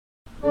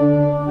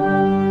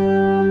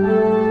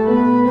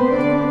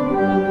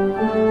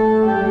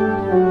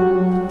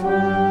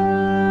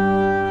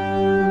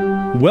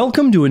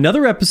Welcome to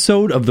another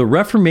episode of the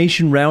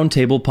Reformation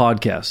Roundtable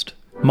podcast.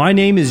 My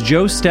name is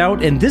Joe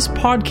Stout, and this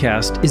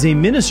podcast is a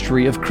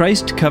ministry of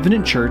Christ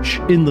Covenant Church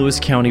in Lewis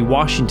County,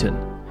 Washington.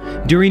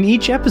 During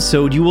each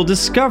episode, you will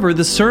discover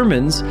the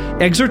sermons,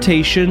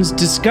 exhortations,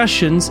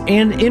 discussions,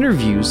 and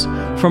interviews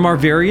from our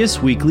various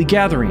weekly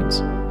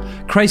gatherings.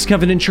 Christ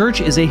Covenant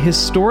Church is a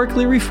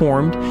historically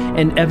reformed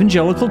and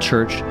evangelical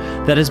church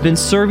that has been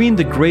serving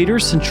the greater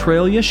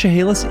Centralia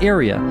Chehalis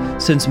area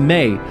since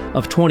May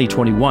of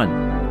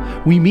 2021.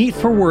 We meet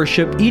for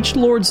worship each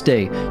Lord's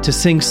Day to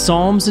sing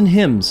psalms and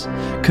hymns,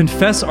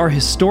 confess our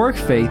historic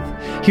faith,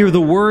 hear the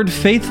word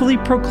faithfully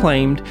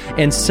proclaimed,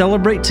 and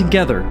celebrate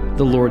together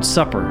the Lord's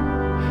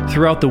Supper.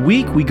 Throughout the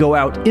week, we go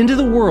out into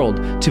the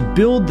world to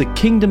build the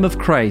kingdom of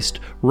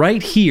Christ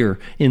right here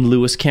in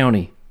Lewis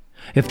County.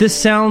 If this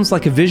sounds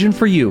like a vision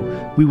for you,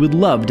 we would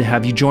love to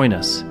have you join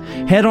us.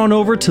 Head on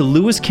over to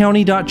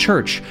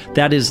lewiscounty.church,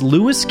 that is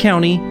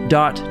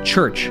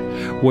lewiscounty.church,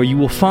 where you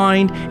will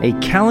find a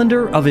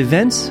calendar of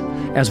events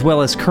as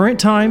well as current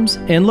times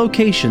and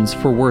locations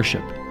for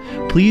worship.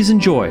 Please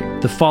enjoy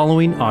the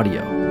following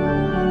audio.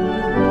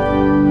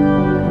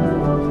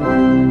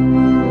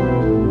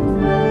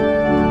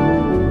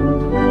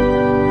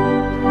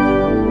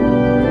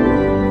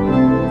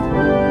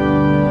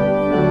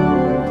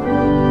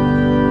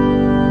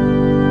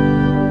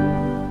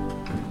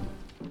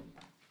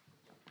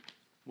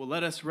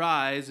 Let us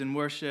rise and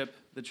worship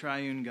the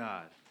triune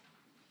God.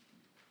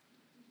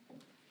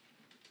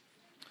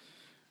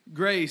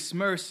 Grace,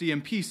 mercy,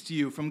 and peace to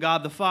you from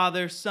God the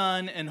Father,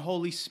 Son, and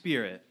Holy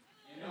Spirit.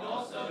 And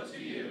also to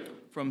you.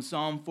 From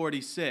Psalm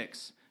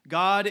 46.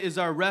 God is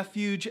our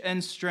refuge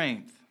and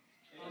strength,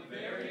 a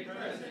very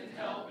present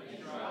help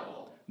in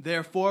trouble.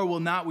 Therefore will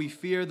not we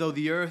fear, though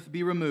the earth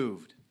be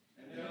removed,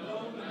 and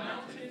though the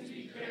mountains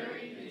be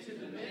carried into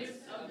the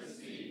midst of the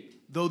sea,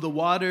 though the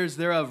waters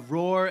thereof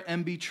roar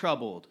and be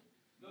troubled.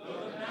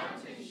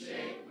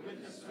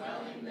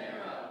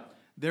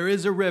 There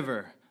is a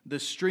river, the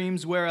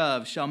streams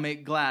whereof shall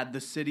make glad the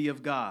city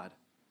of God,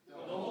 the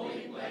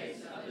holy place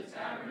of the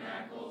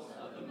tabernacles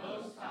of the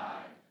Most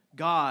High.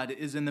 God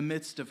is in the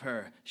midst of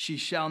her, she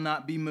shall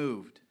not be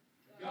moved.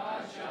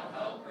 God shall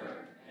help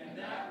her, and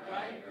that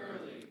right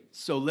early.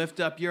 So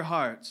lift up your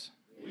hearts.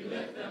 We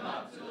lift them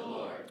up to the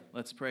Lord.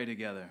 Let's pray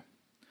together.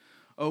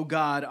 O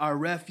God, our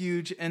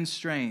refuge and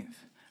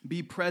strength,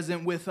 be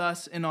present with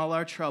us in all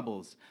our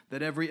troubles,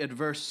 that every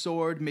adverse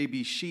sword may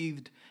be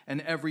sheathed,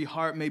 and every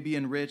heart may be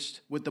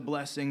enriched with the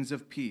blessings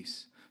of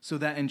peace, so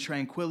that in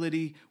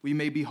tranquility we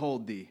may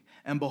behold thee,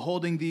 and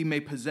beholding thee may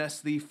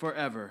possess thee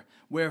forever.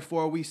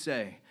 Wherefore we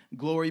say,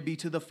 Glory be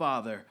to the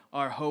Father,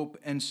 our hope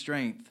and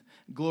strength.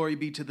 Glory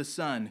be to the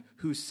Son,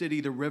 whose city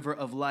the river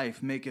of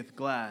life maketh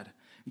glad.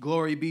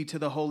 Glory be to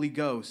the Holy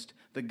Ghost,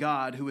 the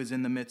God who is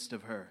in the midst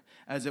of her,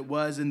 as it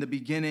was in the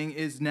beginning,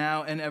 is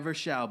now, and ever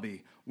shall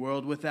be,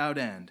 world without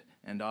end.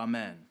 And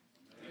amen.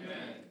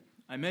 Amen.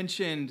 I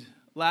mentioned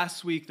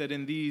last week that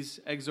in these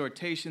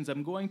exhortations,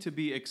 I'm going to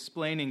be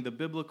explaining the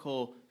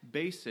biblical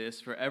basis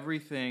for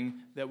everything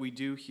that we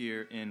do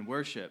here in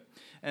worship.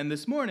 And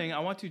this morning, I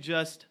want to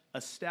just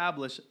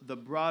establish the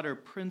broader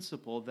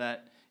principle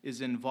that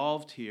is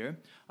involved here,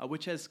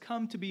 which has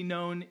come to be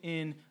known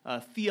in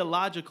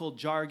theological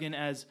jargon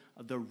as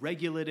the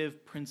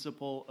regulative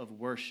principle of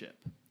worship.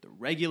 The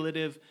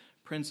regulative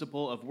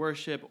principle of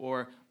worship,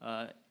 or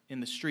in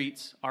the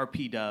streets,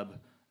 RP-dub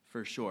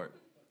for short.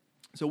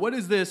 So what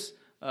is this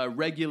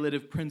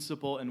regulative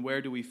principle, and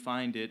where do we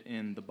find it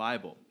in the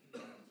Bible?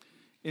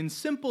 In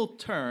simple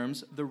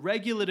terms, the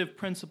regulative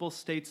principle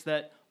states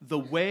that the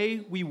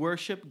way we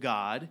worship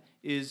God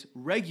is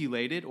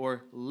regulated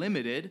or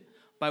limited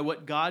by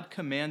what God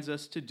commands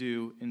us to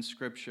do in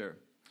Scripture.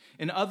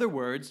 In other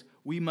words,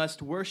 we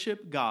must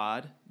worship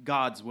God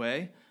God's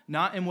way,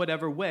 not in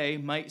whatever way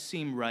might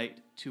seem right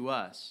to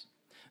us.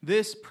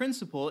 This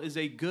principle is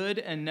a good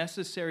and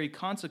necessary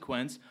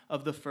consequence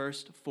of the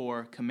first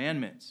 4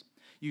 commandments.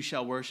 You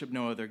shall worship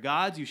no other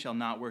gods. You shall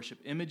not worship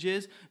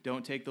images.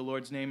 Don't take the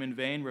Lord's name in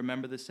vain.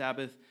 Remember the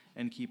Sabbath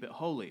and keep it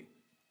holy.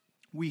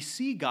 We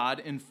see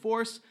God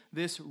enforce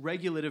this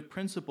regulative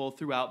principle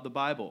throughout the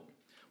Bible.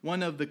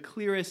 One of the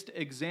clearest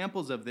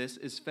examples of this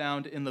is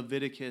found in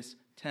Leviticus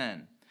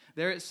 10.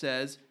 There it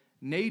says,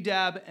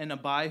 Nadab and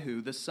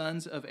Abihu, the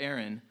sons of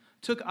Aaron,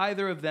 took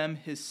either of them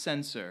his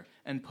censer,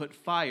 and put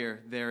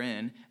fire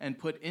therein, and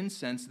put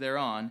incense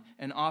thereon,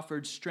 and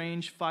offered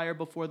strange fire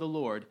before the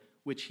Lord,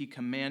 which he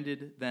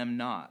commanded them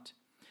not.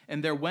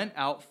 And there went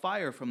out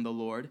fire from the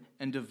Lord,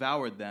 and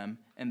devoured them,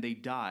 and they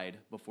died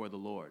before the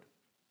Lord.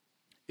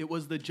 It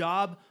was the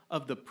job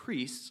of the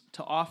priests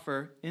to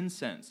offer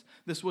incense.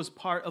 This was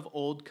part of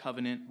Old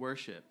Covenant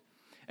worship.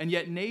 And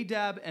yet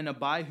Nadab and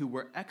Abihu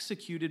were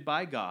executed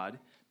by God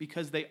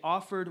because they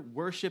offered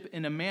worship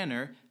in a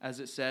manner,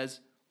 as it says,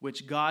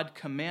 which God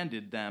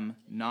commanded them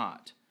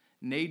not.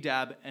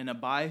 Nadab and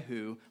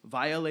Abihu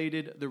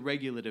violated the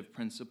regulative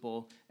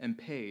principle and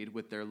paid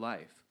with their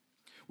life.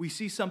 We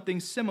see something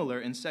similar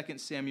in 2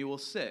 Samuel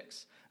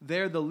 6.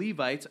 There the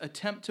Levites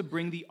attempt to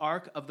bring the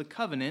Ark of the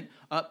Covenant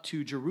up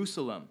to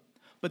Jerusalem.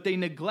 but they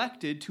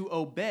neglected to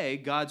obey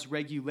God's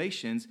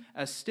regulations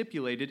as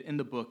stipulated in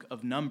the book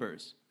of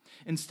Numbers.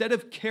 Instead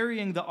of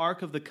carrying the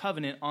Ark of the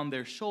Covenant on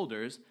their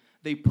shoulders,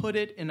 they put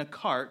it in a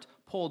cart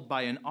pulled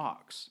by an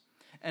ox.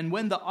 And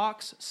when the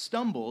ox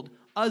stumbled,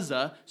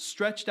 Uzzah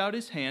stretched out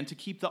his hand to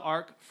keep the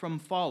ark from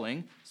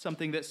falling,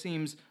 something that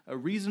seems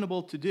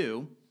reasonable to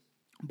do,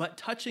 but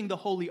touching the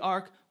holy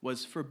ark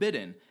was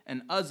forbidden,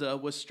 and Uzzah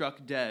was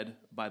struck dead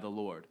by the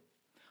Lord.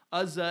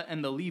 Uzzah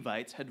and the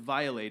Levites had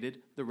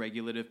violated the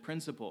regulative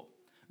principle.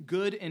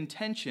 Good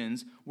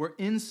intentions were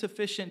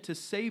insufficient to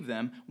save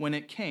them when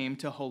it came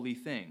to holy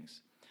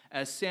things.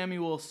 As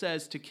Samuel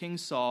says to King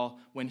Saul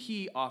when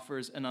he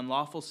offers an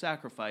unlawful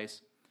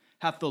sacrifice,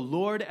 "Hath the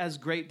Lord as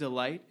great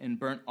delight in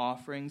burnt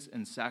offerings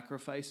and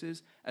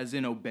sacrifices as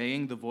in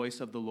obeying the voice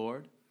of the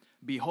Lord?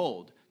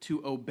 Behold,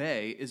 to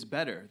obey is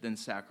better than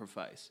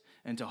sacrifice,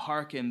 and to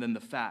hearken than the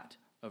fat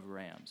of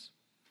rams."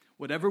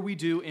 Whatever we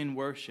do in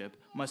worship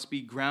must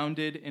be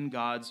grounded in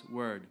God's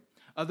word.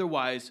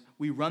 Otherwise,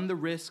 we run the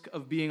risk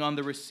of being on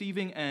the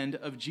receiving end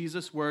of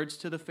Jesus' words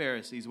to the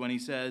Pharisees when he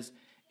says,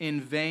 "In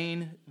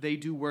vain they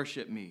do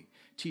worship me,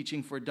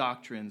 teaching for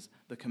doctrines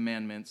the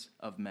commandments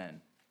of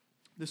men."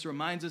 This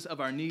reminds us of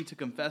our need to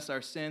confess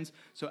our sins,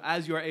 so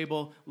as you are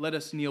able, let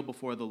us kneel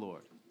before the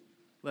Lord.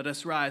 Let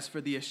us rise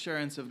for the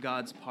assurance of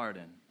God's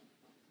pardon.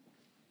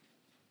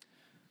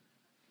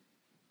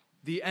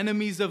 The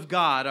enemies of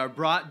God are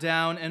brought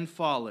down and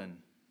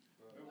fallen.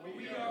 But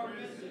we are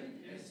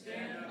risen and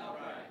stand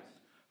upright.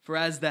 For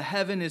as the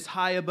heaven is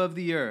high above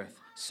the earth,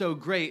 so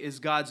great is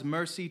God's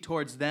mercy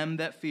towards them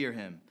that fear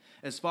him.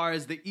 As far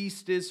as the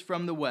east is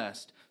from the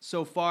west,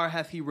 so far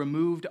hath he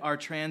removed our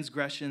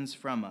transgressions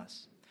from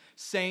us.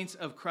 Saints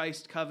of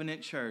Christ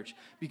Covenant Church,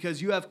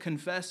 because you have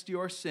confessed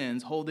your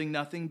sins, holding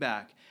nothing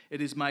back,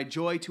 it is my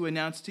joy to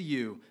announce to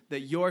you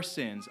that your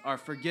sins are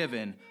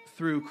forgiven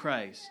through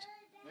Christ.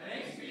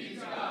 Thanks be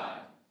to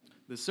God.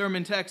 The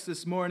sermon text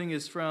this morning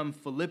is from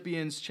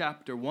Philippians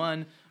chapter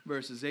 1,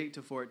 verses 8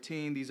 to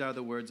 14. These are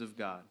the words of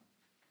God.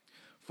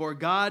 "For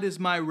God is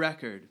my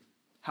record,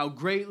 how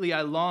greatly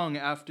I long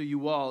after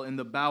you all in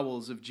the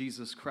bowels of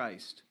Jesus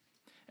Christ.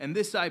 And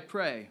this I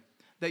pray,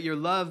 that your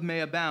love may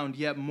abound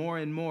yet more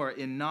and more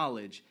in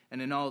knowledge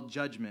and in all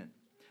judgment,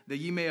 that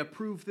ye may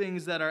approve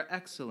things that are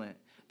excellent,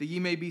 that ye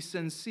may be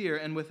sincere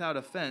and without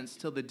offense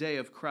till the day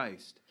of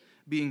Christ,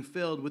 being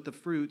filled with the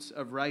fruits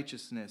of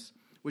righteousness,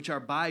 which are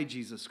by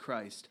Jesus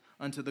Christ,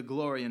 unto the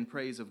glory and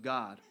praise of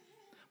God.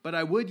 But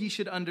I would ye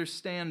should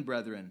understand,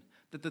 brethren,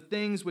 that the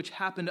things which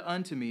happened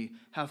unto me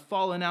have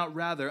fallen out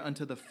rather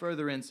unto the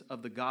furtherance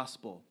of the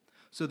gospel,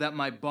 so that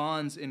my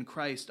bonds in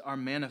Christ are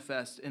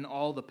manifest in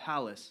all the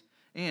palace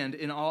and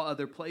in all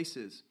other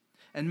places.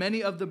 And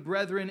many of the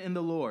brethren in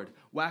the Lord,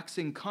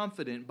 waxing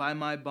confident by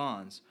my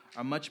bonds,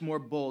 are much more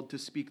bold to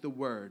speak the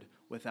word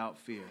without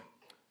fear."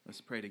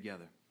 Let's pray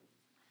together.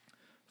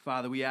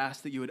 Father, we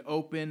ask that you would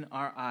open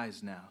our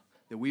eyes now,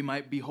 that we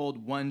might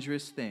behold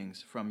wondrous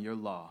things from your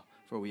law.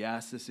 For we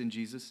ask this in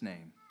Jesus'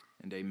 name,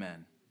 and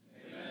amen.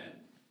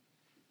 Amen.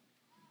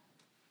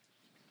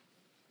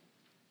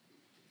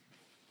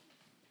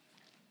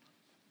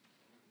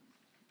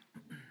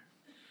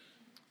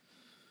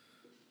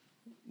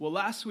 Well,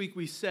 last week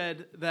we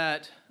said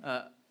that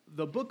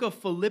the book of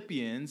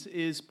Philippians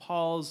is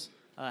Paul's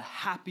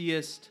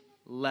happiest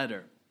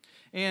letter.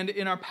 And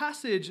in our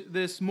passage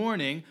this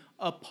morning,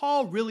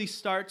 Paul really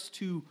starts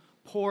to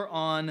pour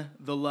on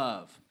the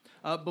love.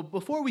 But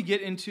before we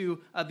get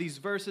into these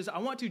verses, I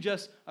want to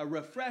just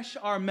refresh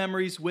our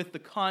memories with the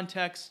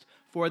context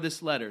for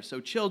this letter. So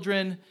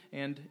children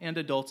and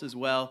adults as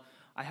well,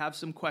 I have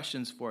some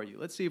questions for you.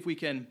 Let's see if we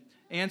can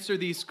answer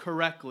these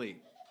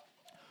correctly.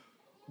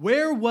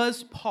 Where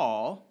was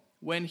Paul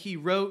when he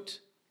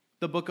wrote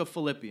the book of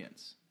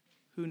Philippians?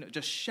 Who knows?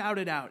 Just shout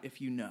it out if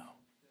you know.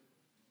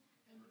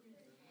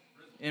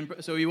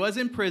 So he was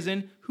in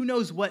prison. Who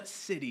knows what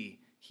city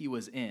he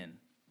was in?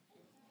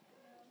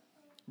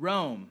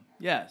 Rome,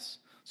 yes.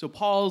 So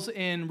Paul's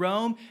in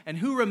Rome. And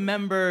who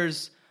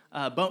remembers,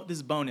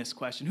 this bonus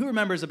question, who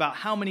remembers about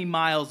how many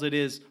miles it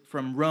is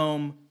from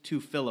Rome to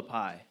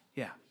Philippi?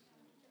 Yeah.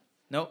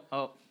 Nope.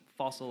 Oh,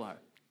 false alarm.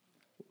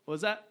 What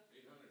was that?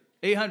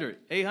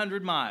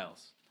 800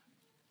 miles.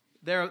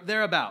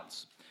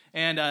 Thereabouts.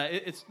 And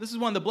this is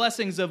one of the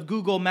blessings of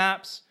Google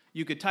Maps.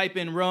 You could type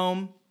in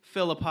Rome,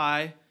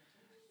 Philippi,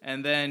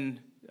 and then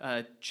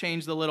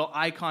change the little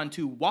icon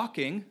to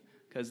walking,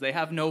 because they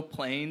have no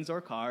planes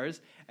or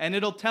cars, and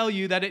it'll tell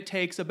you that it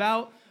takes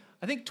about,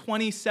 I think,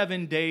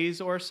 27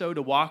 days or so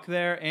to walk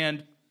there,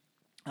 and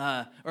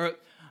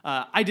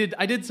I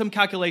did some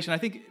calculation. I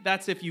think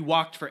that's if you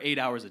walked for 8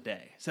 hours a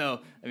day.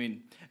 So, I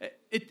mean,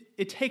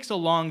 it takes a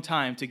long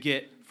time to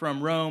get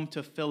from Rome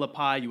to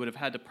Philippi. You would have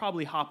had to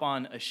probably hop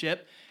on a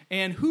ship.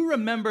 And who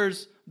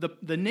remembers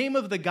the name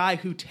of the guy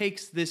who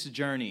takes this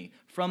journey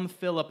from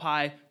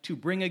Philippi to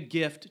bring a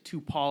gift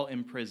to Paul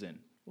in prison?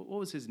 What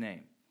was his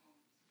name?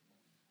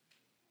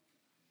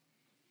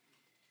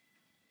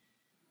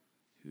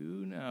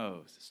 Who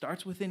knows? It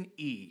starts with an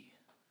E.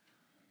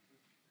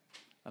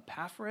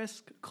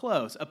 Epaphras?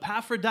 Close.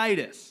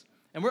 Epaphroditus.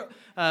 And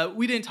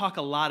we didn't talk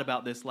a lot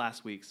about this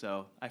last week,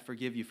 so I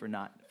forgive you for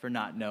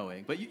not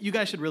knowing. But you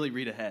guys should really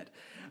read ahead.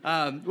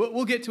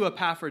 We'll get to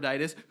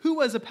Epaphroditus. Who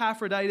was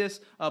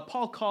Epaphroditus?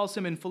 Paul calls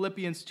him in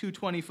Philippians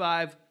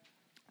 2:25,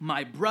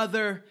 my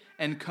brother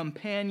and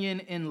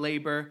companion in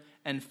labor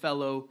and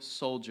fellow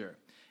soldier.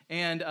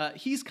 And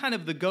he's kind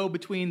of the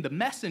go-between, the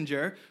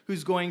messenger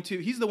he's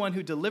the one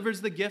who delivers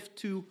the gift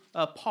to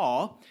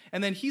Paul.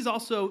 And then he's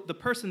also the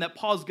person that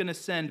Paul's going to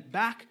send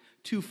back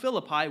to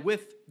Philippi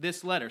with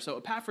this letter. So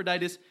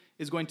Epaphroditus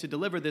is going to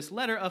deliver this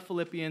letter of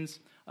Philippians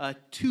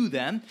to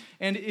them.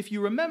 And if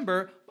you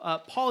remember,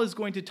 Paul is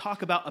going to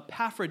talk about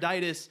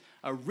Epaphroditus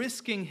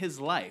risking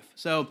his life.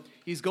 So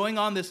he's going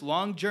on this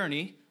long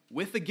journey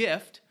with a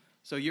gift.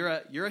 So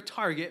you're a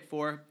target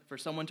for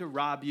someone to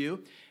rob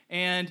you.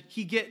 And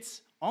he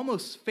gets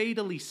almost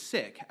fatally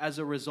sick as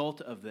a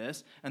result of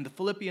this, and the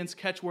Philippians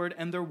catch word,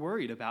 and they're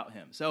worried about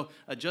him. So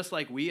just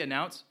like we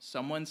announce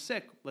someone's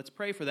sick, let's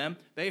pray for them,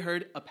 they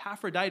heard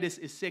Epaphroditus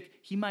is sick,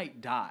 he might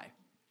die.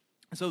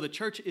 So the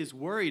church is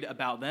worried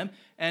about them,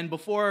 and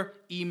before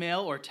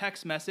email or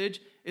text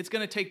message, it's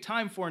going to take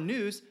time for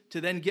news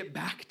to then get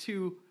back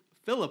to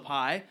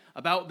Philippi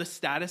about the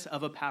status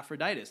of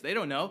Epaphroditus. They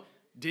don't know,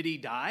 did he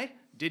die?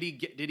 Did he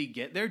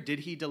get there? Did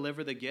he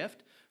deliver the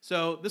gift?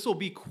 So this will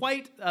be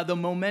quite the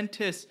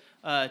momentous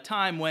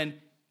time when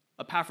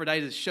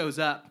Epaphroditus shows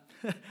up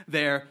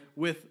there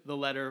with the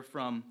letter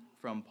from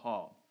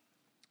Paul.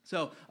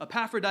 So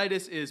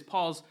Epaphroditus is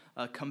Paul's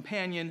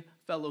companion,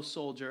 fellow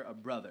soldier, a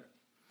brother.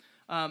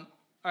 All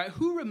right,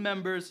 who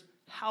remembers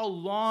how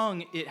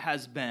long it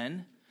has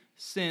been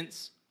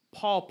since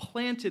Paul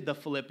planted the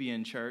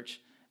Philippian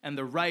church and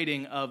the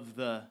writing of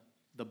the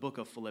book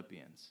of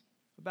Philippians?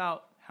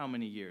 About how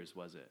many years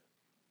was it?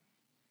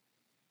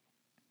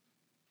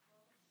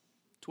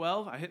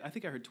 12? I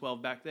think I heard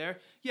 12 back there.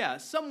 Yeah,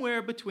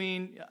 somewhere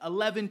between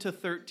 11 to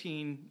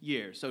 13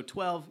 years. So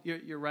 12,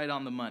 you're right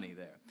on the money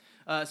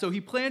there. So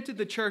he planted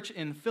the church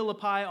in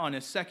Philippi on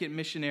his second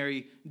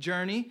missionary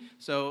journey,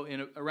 so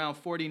in around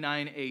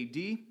 49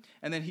 AD.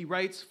 And then he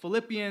writes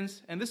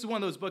Philippians, and this is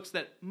one of those books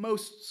that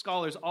most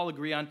scholars all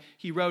agree on.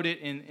 He wrote it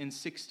in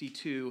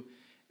 62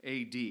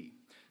 AD.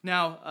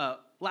 Now,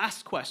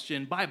 last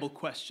question, Bible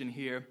question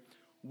here.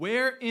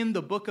 Where in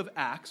the book of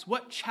Acts,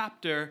 what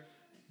chapter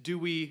do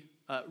we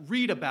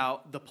read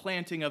about the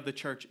planting of the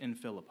church in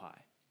Philippi?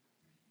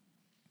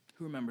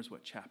 Who remembers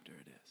what chapter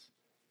it is?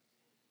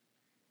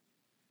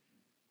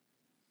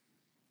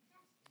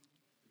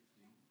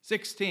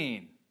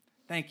 16.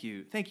 Thank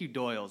you,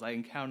 Doyles. I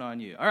can count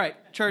on you. All right,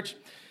 church,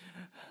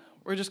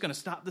 we're just going to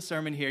stop the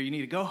sermon here. You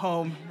need to go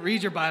home,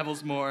 read your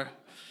Bibles more.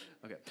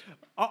 Okay,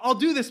 I'll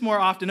do this more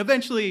often.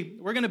 Eventually,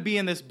 we're going to be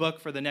in this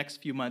book for the next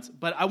few months,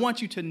 but I want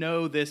you to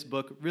know this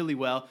book really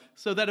well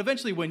so that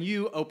eventually when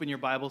you open your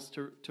Bibles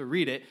to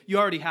read it, you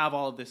already have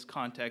all of this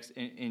context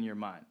in your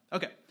mind.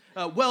 Okay,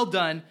 well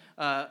done.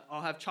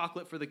 I'll have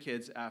chocolate for the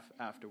kids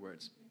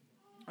afterwards.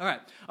 All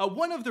right,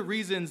 one of the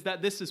reasons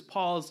that this is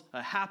Paul's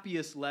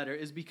happiest letter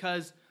is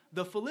because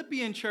the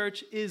Philippian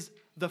church is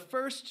the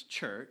first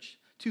church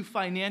to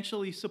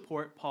financially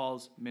support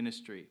Paul's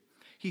ministry.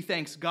 He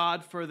thanks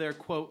God for their,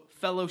 quote,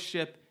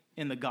 fellowship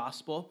in the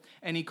gospel,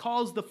 and he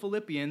calls the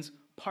Philippians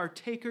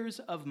partakers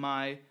of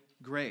my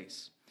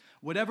grace.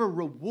 Whatever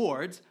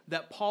rewards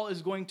that Paul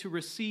is going to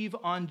receive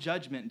on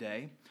Judgment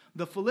Day,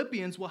 the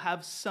Philippians will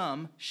have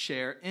some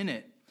share in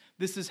it.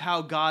 This is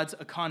how God's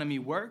economy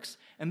works,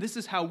 and this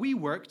is how we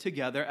work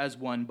together as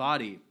one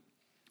body.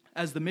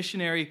 As the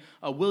missionary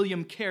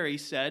William Carey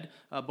said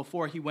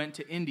before he went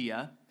to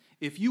India,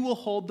 if you will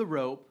hold the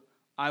rope,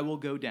 I will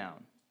go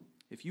down.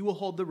 If you will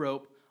hold the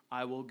rope,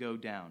 I will go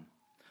down.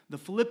 The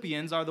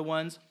Philippians are the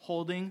ones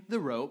holding the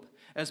rope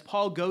as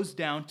Paul goes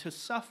down to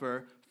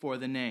suffer for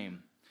the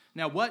name.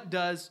 Now, what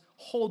does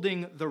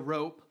holding the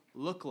rope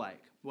look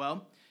like?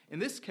 Well, in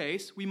this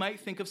case, we might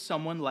think of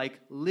someone like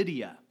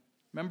Lydia.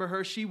 Remember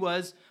her? She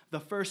was the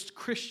first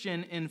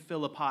Christian in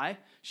Philippi.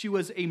 She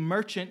was a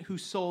merchant who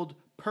sold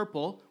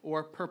purple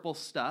or purple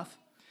stuff.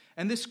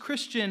 And this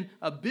Christian,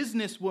 a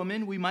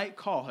businesswoman, we might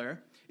call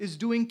her, is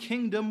doing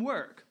kingdom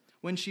work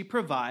when she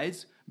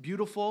provides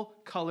beautiful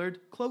colored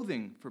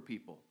clothing for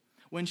people,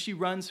 when she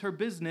runs her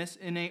business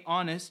in an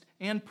honest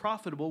and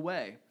profitable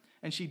way,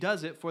 and she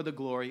does it for the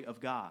glory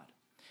of God.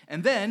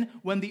 And then,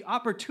 when the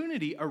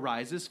opportunity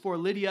arises for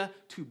Lydia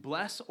to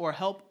bless or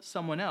help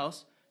someone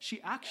else,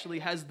 she actually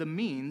has the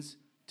means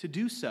to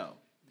do so.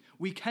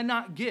 We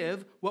cannot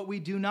give what we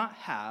do not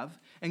have,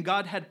 and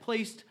God had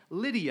placed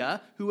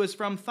Lydia, who was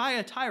from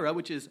Thyatira,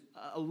 which is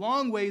a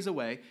long ways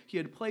away, he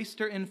had placed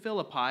her in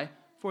Philippi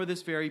for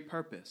this very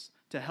purpose,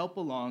 to help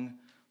along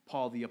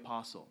Paul the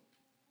Apostle.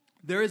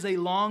 There is a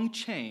long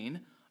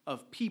chain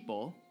of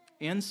people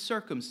and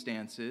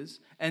circumstances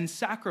and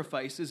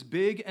sacrifices,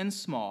 big and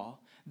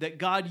small, that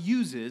God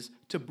uses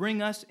to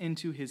bring us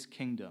into his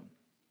kingdom.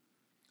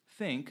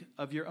 Think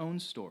of your own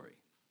story.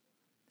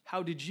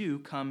 How did you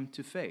come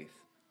to faith?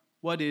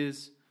 What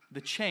is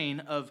the chain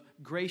of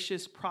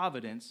gracious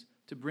providence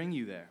to bring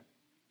you there?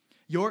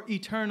 Your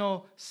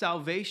eternal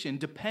salvation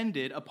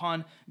depended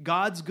upon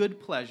God's good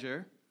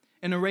pleasure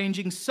in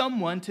arranging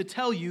someone to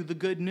tell you the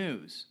good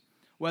news,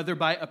 whether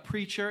by a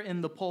preacher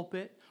in the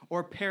pulpit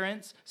or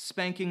parents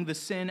spanking the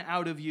sin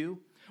out of you,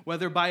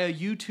 whether by a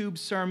YouTube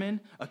sermon,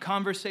 a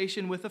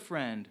conversation with a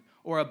friend,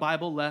 or a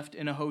Bible left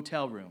in a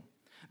hotel room.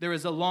 There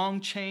is a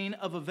long chain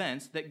of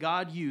events that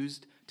God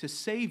used to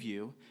save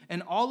you,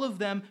 and all of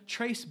them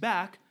trace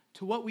back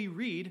to what we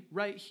read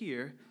right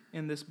here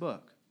in this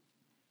book.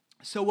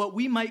 So what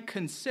we might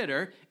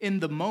consider in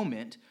the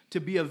moment to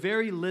be of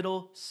very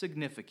little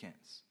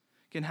significance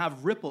can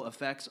have ripple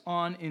effects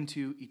on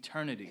into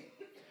eternity.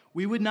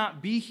 We would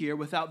not be here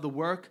without the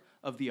work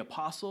of the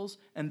apostles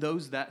and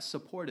those that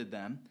supported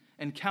them,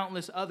 and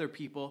countless other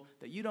people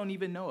that you don't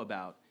even know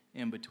about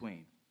in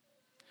between.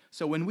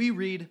 So when we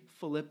read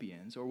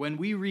Philippians, or when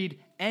we read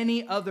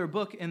any other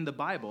book in the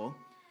Bible,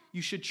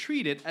 you should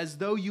treat it as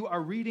though you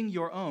are reading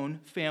your own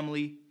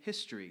family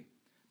history,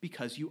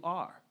 because you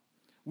are.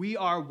 We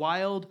are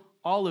wild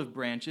olive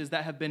branches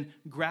that have been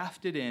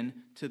grafted in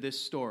to this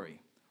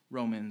story,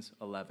 Romans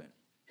 11.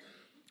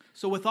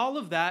 So with all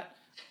of that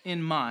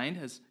in mind,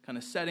 as kind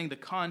of setting the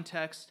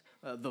context,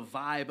 the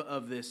vibe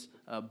of this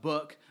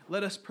book,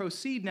 let us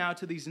proceed now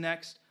to these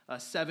next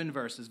 7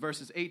 verses,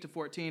 verses 8 to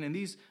 14, and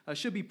these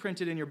should be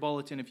printed in your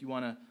bulletin if you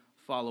want to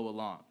follow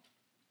along.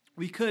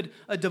 We could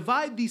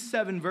divide these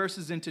 7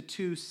 verses into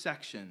 2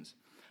 sections.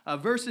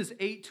 Verses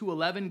 8 to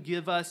 11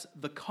 give us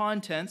the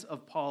contents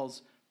of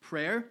Paul's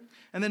prayer,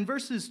 and then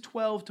verses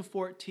 12 to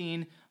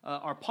 14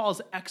 are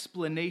Paul's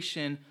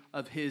explanation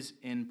of his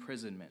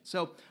imprisonment.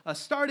 So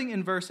starting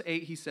in verse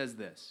 8, he says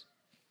this: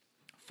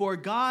 "For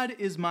God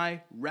is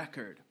my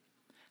record,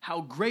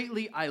 how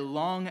greatly I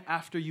long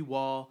after you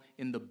all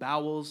in the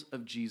bowels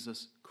of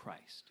Jesus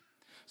Christ."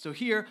 So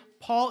here,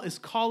 Paul is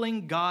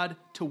calling God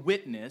to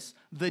witness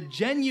the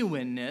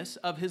genuineness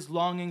of his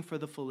longing for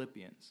the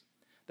Philippians.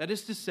 That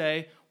is to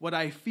say, what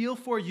I feel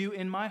for you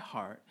in my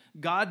heart,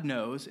 God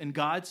knows and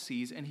God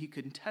sees, and he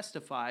can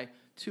testify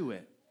to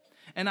it.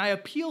 And I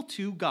appeal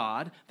to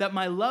God that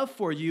my love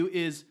for you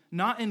is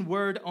not in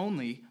word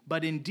only,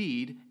 but in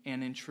deed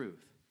and in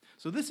truth.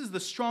 So this is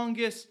the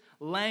strongest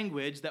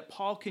language that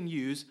Paul can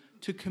use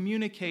to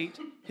communicate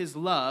his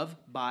love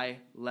by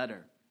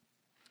letter.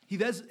 He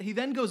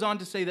then goes on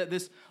to say that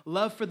this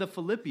love for the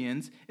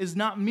Philippians is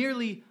not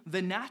merely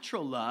the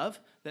natural love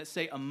that,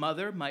 say, a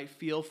mother might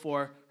feel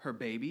for her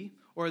baby,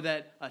 or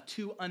that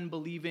two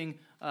unbelieving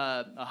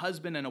a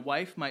husband and a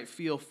wife might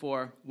feel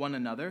for one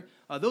another.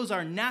 Those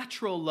are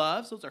natural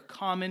loves. Those are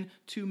common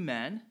to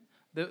men.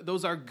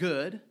 Those are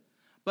good.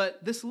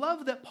 But this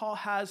love that Paul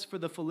has for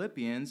the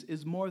Philippians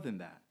is more than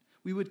that.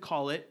 We would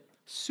call it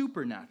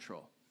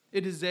supernatural.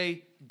 It is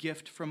a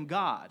gift from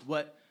God,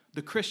 what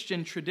the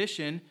Christian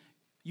tradition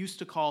used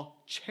to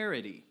call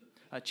charity.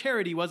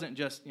 Charity wasn't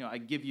just, I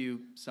give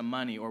you some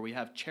money, or we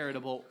have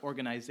charitable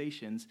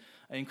organizations.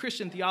 In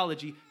Christian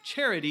theology,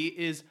 charity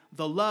is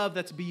the love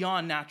that's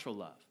beyond natural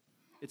love.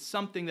 It's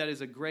something that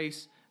is a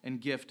grace and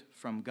gift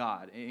from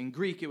God. In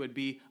Greek, it would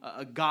be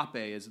agape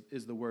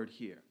is the word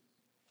here.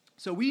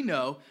 So we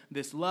know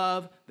this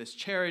love, this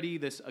charity,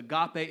 this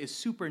agape is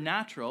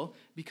supernatural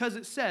because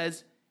it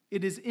says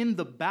it is in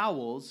the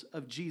bowels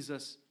of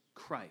Jesus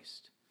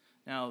Christ.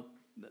 Now,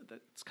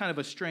 that's kind of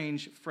a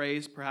strange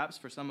phrase, perhaps,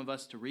 for some of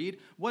us to read.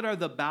 What are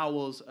the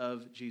bowels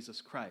of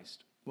Jesus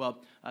Christ?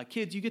 Well,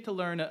 kids, you get to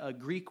learn a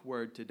Greek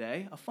word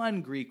today, a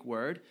fun Greek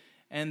word,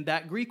 and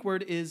that Greek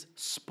word is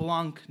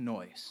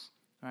splanknois.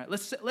 All right,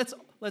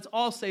 let's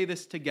all say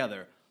this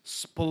together.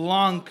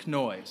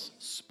 Splanknois.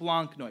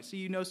 Splanknois. So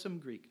you know some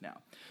Greek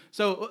now.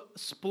 So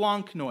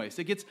splanknois.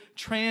 It gets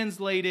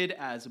translated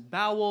as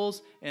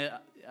bowels.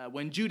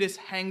 When Judas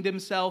hanged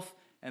himself,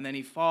 and then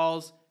he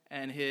falls,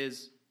 and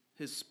his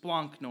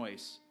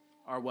splanknois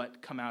are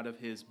what come out of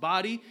his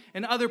body.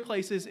 In other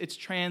places, it's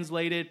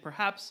translated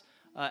perhaps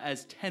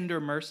as tender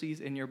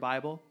mercies in your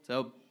Bible.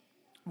 So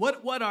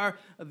what are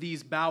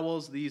these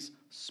bowels, these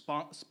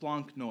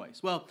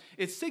splanknois? Well,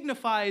 it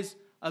signifies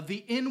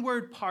the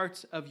inward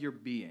parts of your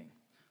being,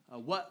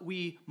 what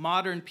we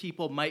modern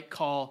people might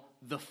call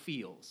the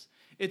feels.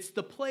 It's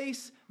the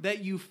place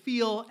that you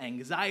feel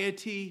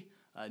anxiety,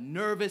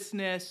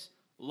 nervousness,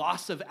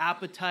 loss of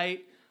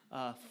appetite,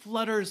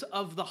 flutters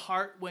of the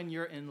heart when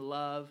you're in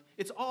love.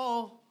 It's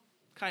all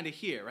kind of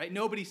here, right?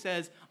 Nobody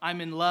says, I'm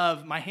in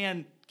love, my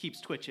hand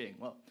keeps twitching.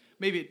 Well,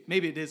 maybe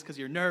it is because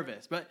you're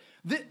nervous. But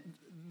the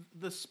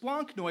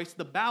splanknois,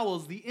 the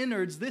bowels, the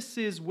innards, this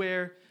is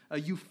where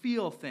you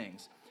feel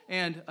things.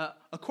 And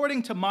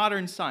according to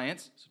modern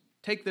science,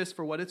 take this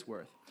for what it's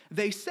worth,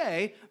 they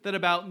say that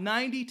about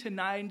 90 to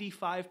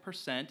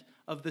 95%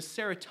 of the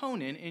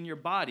serotonin in your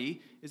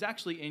body is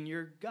actually in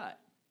your gut.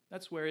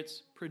 That's where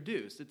it's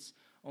produced. It's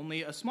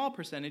only a small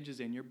percentage is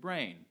in your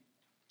brain.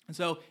 And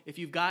so if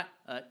you've got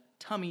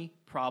tummy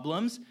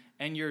problems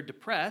and you're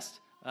depressed,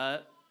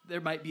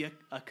 there might be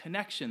a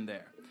connection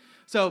there.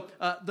 So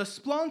the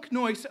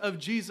splanknois of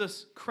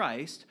Jesus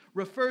Christ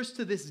refers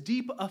to this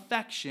deep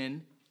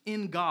affection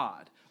in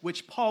God,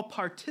 which Paul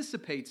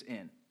participates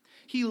in.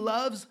 He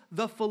loves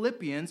the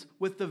Philippians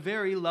with the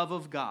very love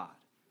of God.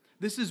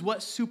 This is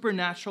what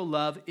supernatural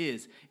love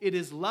is. It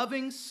is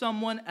loving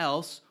someone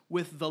else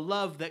with the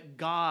love that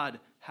God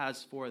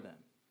has for them.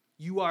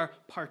 You are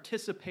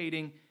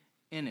participating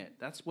in it.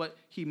 That's what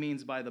he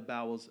means by the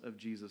bowels of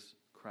Jesus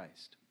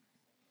Christ.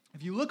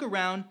 If you look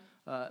around,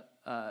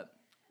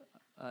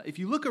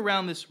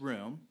 this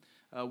room,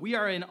 we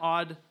are an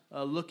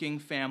odd-looking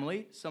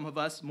family. Some of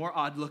us more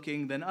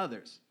odd-looking than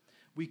others.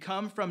 We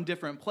come from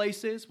different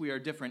places. We are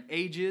different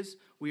ages.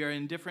 We are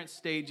in different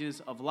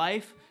stages of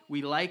life.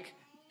 We like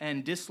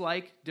and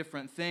dislike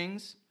different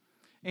things.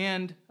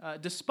 And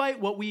despite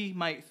what we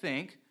might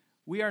think,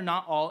 we are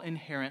not all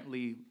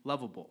inherently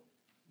lovable.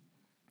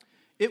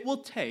 It will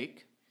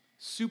take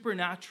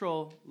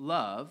supernatural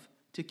love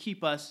to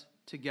keep us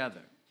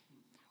together.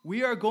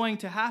 We are going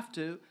to have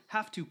to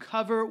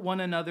cover one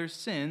another's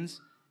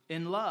sins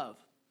in love.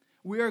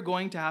 We are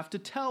going to have to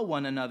tell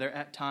one another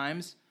at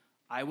times,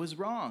 I was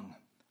wrong.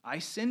 I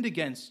sinned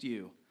against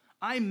you.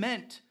 I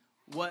meant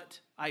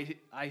what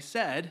I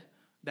said,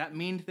 that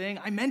mean thing,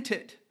 I meant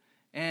it,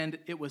 and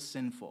it was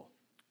sinful.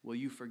 Will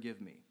you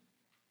forgive me?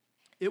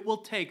 It will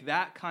take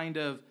that kind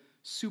of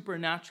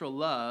supernatural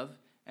love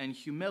and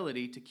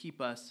humility to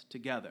keep us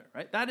together,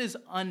 right? That is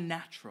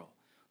unnatural.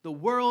 The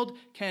world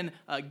can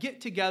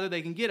get together,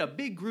 they can get a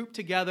big group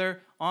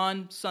together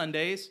on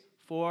Sundays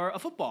for a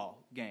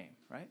football game,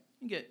 right?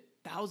 You get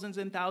thousands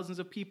and thousands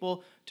of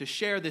people to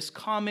share this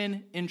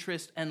common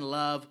interest and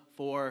love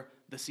for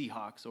the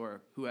Seahawks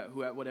or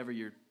whatever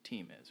your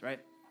team is, right?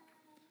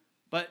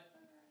 But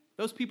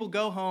those people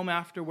go home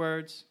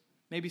afterwards.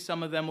 Maybe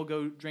some of them will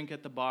go drink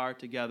at the bar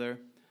together.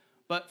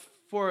 But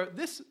for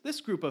this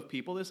group of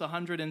people, this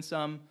 100 and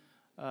some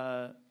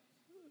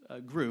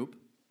group,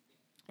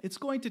 it's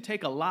going to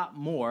take a lot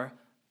more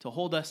to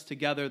hold us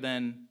together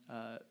than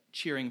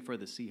cheering for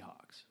the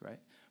Seahawks, right?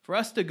 For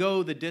us to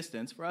go the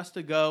distance, for us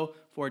to go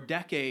for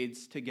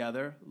decades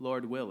together,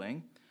 Lord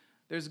willing,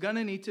 there's going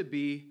to need to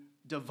be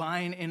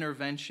divine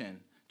intervention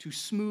to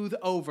smooth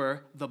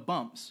over the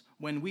bumps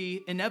when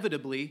we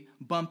inevitably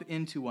bump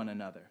into one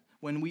another,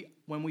 when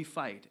we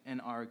fight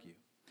and argue.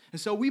 And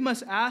so we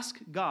must ask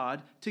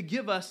God to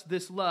give us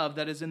this love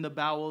that is in the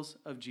bowels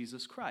of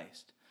Jesus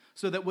Christ,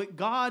 so that what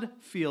God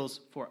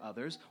feels for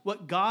others,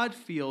 what God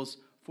feels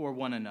for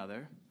one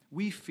another,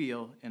 we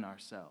feel in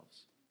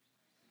ourselves.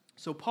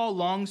 So Paul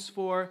longs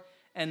for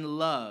and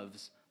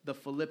loves the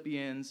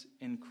Philippians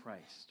in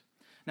Christ.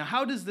 Now,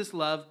 how does this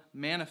love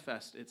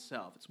manifest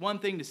itself? It's one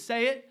thing to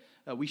say it.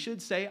 We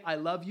should say, I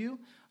love you,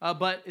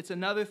 but it's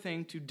another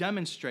thing to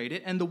demonstrate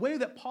it. And the way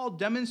that Paul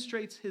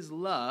demonstrates his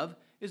love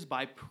is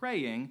by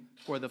praying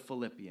for the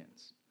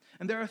Philippians.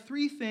 And there are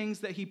three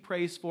things that he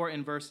prays for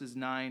in verses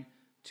 9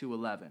 to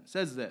 11. It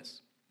says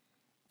this,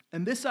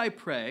 and this I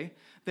pray,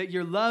 that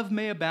your love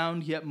may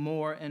abound yet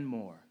more and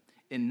more,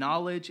 in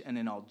knowledge and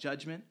in all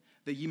judgment,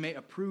 that ye may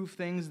approve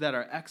things that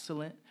are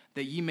excellent,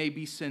 that ye may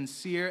be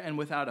sincere and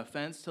without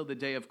offense till the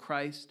day of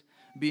Christ,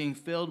 being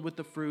filled with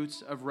the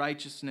fruits of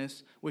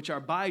righteousness, which are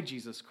by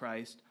Jesus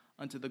Christ,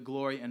 unto the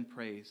glory and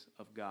praise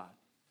of God.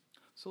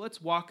 So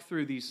let's walk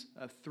through these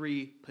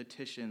three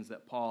petitions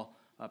that Paul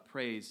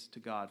prays to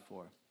God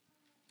for.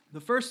 The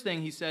first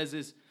thing he says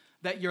is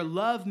that your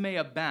love may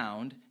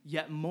abound,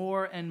 yet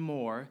more and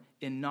more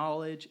in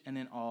knowledge and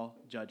in all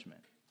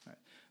judgment. All right.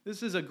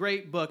 This is a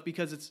great book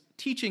because it's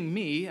teaching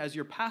me, as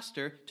your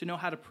pastor, to know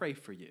how to pray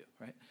for you,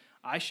 right?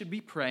 I should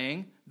be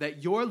praying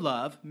that your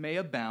love may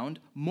abound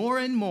more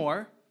and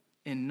more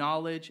in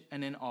knowledge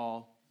and in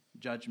all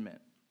judgment.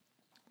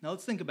 Now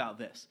let's think about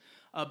this.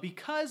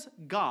 Because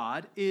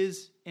God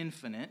is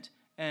infinite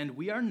and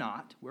we are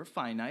not, we're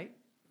finite,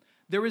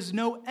 there is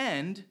no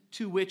end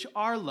to which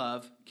our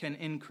love can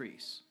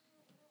increase.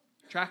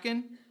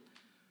 Tracking?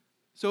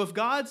 So if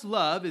God's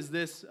love is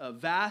this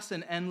vast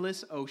and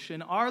endless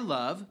ocean, our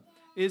love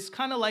is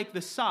kind of like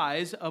the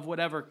size of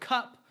whatever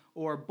cup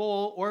or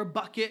bowl or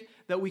bucket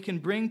that we can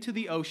bring to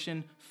the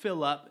ocean,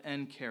 fill up,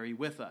 and carry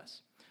with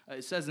us.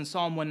 It says in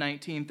Psalm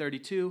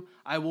 119:32,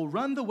 I will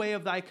run the way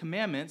of thy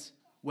commandments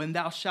when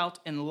thou shalt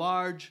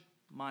enlarge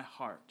my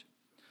heart.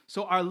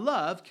 So our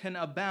love can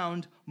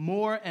abound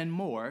more and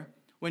more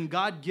when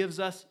God gives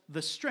us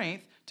the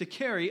strength to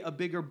carry a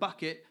bigger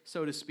bucket,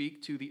 so to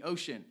speak, to the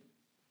ocean.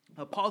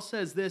 Paul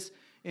says this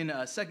in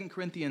 2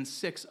 Corinthians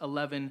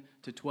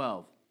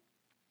 6:11-12.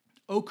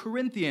 O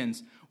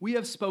Corinthians, we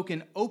have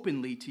spoken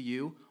openly to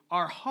you.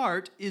 Our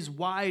heart is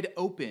wide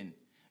open.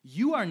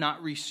 You are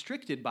not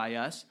restricted by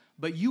us,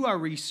 but you are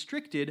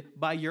restricted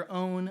by your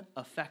own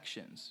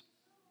affections.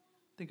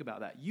 Think about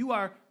that. You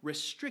are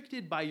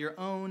restricted by your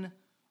own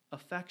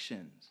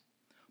affections.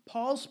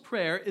 Paul's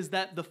prayer is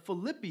that the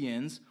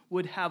Philippians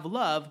would have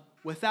love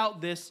without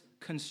this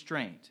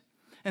constraint,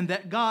 and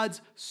that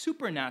God's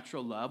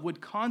supernatural love would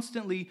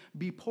constantly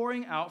be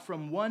pouring out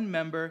from one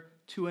member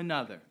to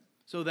another,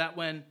 so that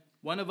when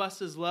one of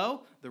us is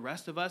low, the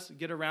rest of us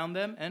get around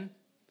them and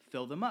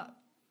fill them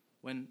up.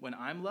 When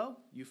I'm low,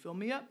 you fill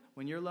me up.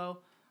 When you're low,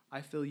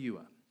 I fill you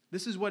up.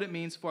 This is what it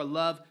means for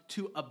love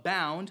to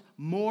abound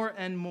more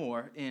and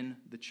more in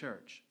the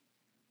church.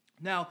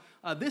 Now,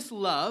 this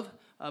love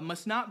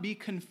must not be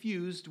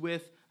confused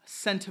with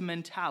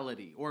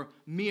sentimentality or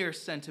mere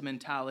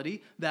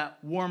sentimentality, that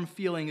warm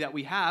feeling that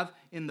we have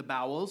in the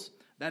bowels.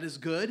 That is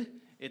good.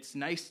 It's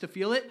nice to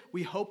feel it.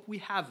 We hope we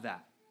have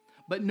that.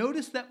 But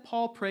notice that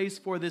Paul prays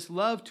for this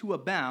love to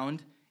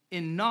abound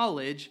in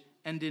knowledge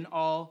and in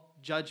all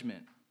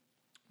judgment.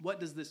 What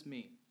does this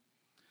mean?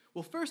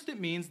 Well, first it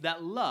means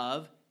that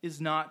love is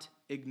not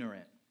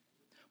ignorant.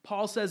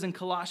 Paul says in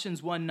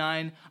Colossians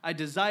 1:9, I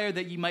desire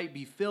that ye might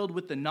be filled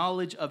with the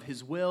knowledge of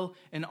his will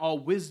and all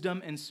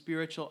wisdom and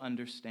spiritual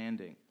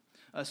understanding.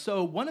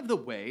 So one of the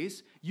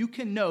ways you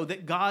can know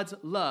that God's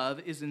love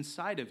is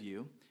inside of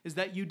you is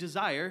that you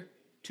desire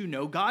to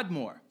know God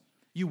more.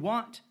 You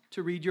want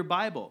to read your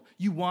Bible.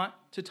 You want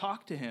to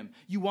talk to him.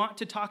 You want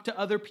to talk to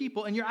other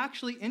people, and you're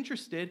actually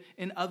interested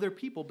in other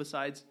people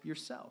besides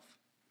yourself.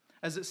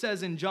 As it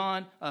says in 1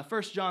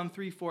 John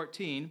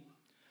 3:14,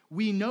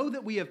 we know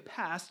that we have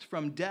passed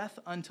from death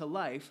unto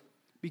life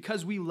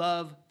because we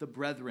love the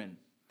brethren.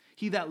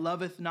 He that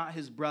loveth not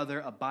his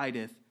brother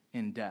abideth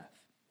in death.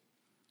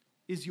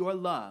 Is your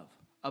love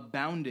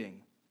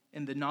abounding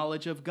in the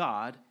knowledge of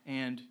God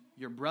and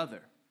your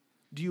brother?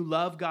 Do you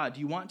love God? Do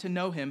you want to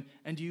know him?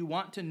 And do you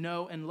want to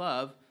know and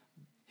love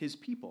his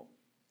people?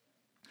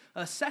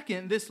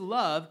 Second, this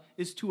love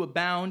is to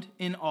abound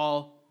in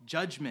all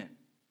judgment.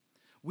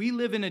 We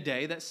live in a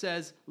day that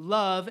says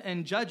love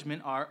and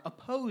judgment are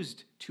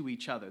opposed to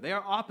each other. They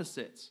are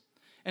opposites.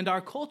 And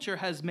our culture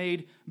has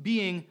made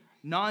being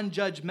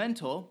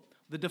non-judgmental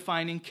the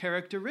defining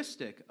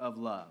characteristic of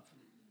love.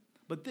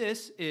 But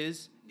this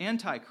is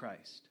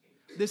Antichrist.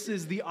 This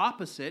is the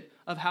opposite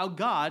of how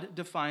God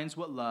defines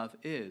what love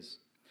is.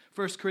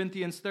 1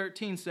 Corinthians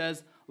 13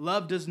 says,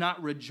 love does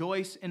not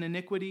rejoice in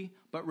iniquity,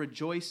 but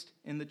rejoiced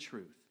in the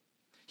truth.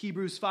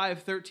 Hebrews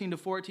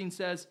 5:13-14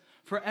 says,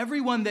 for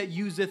everyone that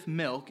useth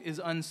milk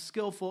is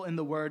unskillful in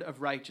the word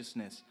of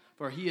righteousness,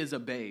 for he is a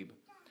babe.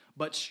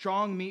 But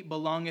strong meat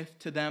belongeth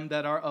to them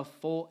that are of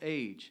full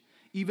age,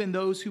 even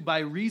those who by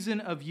reason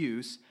of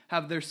use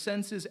have their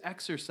senses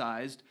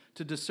exercised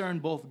to discern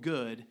both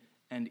good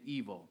and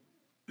evil.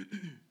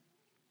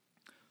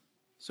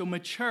 So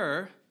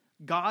mature,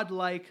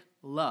 godlike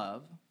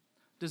love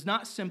does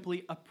not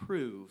simply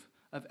approve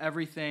of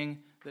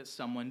everything that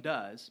someone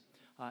does.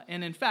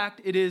 And in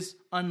fact, it is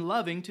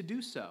unloving to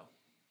do so.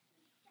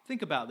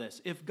 Think about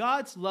this. If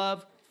God's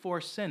love for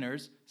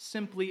sinners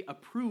simply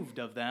approved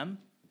of them,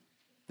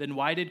 then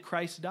why did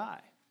Christ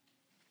die?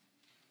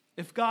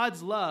 If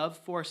God's love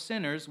for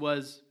sinners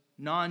was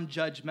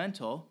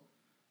non-judgmental,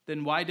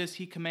 then why does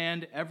he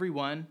command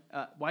everyone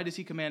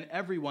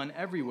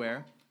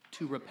everywhere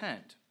to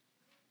repent?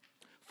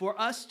 For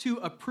us to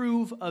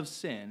approve of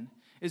sin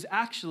is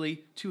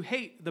actually to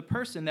hate the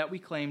person that we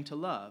claim to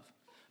love,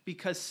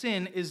 because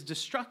sin is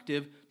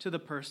destructive to the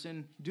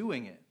person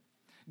doing it.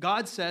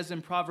 God says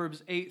in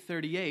Proverbs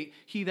 8:38,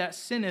 he that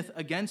sinneth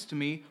against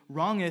me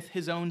wrongeth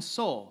his own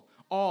soul.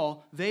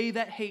 All they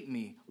that hate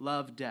me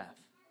love death.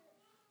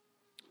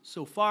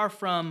 So far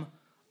from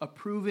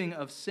approving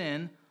of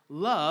sin,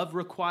 love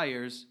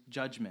requires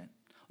judgment.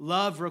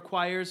 Love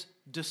requires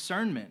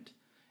discernment.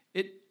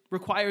 It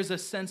requires a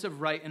sense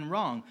of right and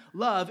wrong.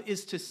 Love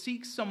is to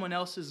seek someone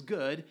else's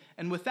good,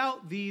 and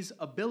without these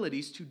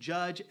abilities to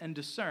judge and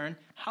discern,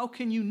 how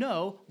can you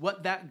know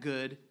what that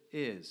good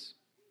is?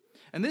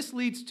 And this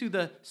leads to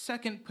the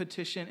second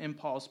petition in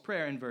Paul's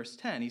prayer in verse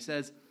 10. He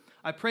says,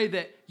 I pray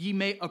that ye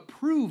may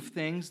approve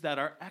things that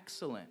are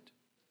excellent.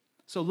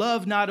 So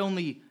love not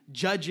only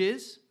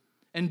judges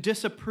and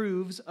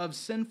disapproves of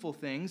sinful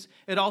things,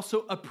 it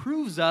also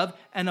approves of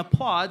and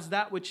applauds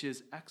that which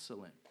is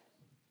excellent.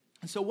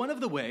 And so one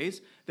of the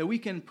ways that we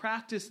can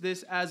practice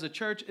this as a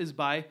church is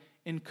by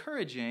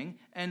encouraging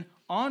and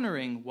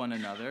honoring one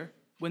another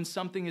when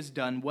something is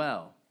done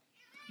well.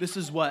 This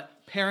is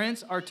what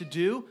parents are to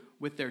do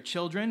with their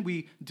children.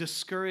 We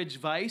discourage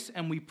vice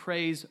and we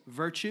praise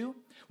virtue.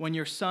 When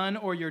your son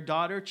or your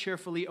daughter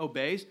cheerfully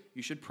obeys,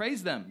 you should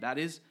praise them. That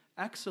is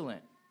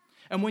excellent.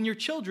 And when your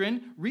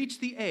children reach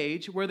the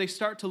age where they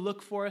start to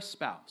look for a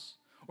spouse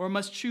or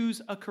must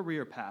choose a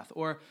career path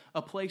or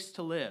a place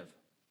to live,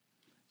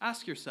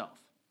 ask yourself,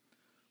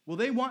 will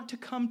they want to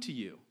come to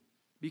you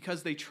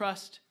because they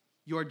trust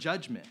your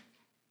judgment?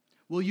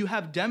 Will you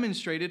have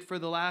demonstrated for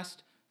the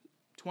last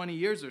 20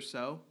 years or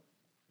so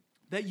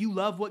that you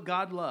love what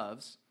God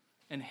loves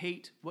and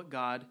hate what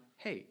God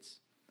hates,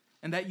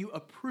 and that you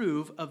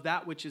approve of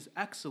that which is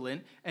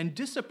excellent and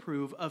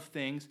disapprove of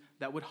things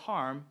that would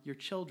harm your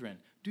children?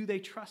 Do they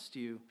trust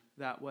you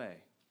that way?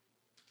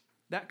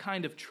 That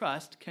kind of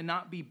trust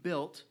cannot be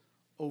built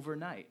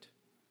overnight.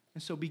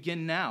 And so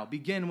begin now.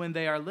 Begin when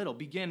they are little.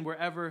 Begin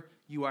wherever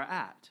you are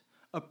at.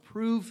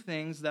 Approve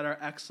things that are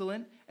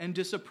excellent and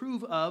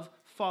disapprove of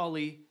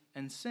folly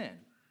and sin.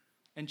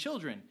 And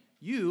children,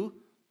 you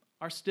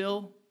are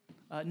still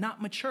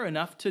not mature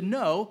enough to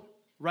know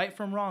right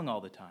from wrong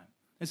all the time.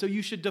 And so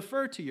you should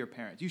defer to your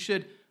parents. You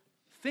should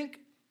think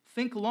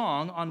Think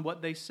long on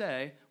what they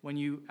say when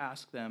you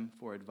ask them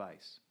for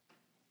advice.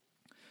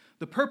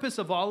 The purpose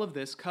of all of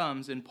this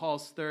comes in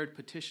Paul's third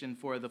petition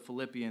for the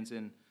Philippians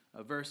in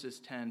verses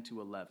 10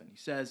 to 11. He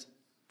says,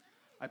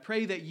 I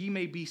pray that ye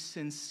may be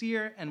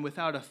sincere and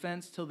without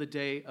offense till the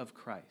day of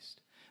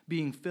Christ,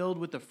 being filled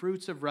with the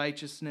fruits of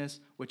righteousness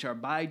which are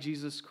by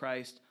Jesus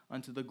Christ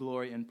unto the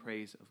glory and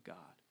praise of God.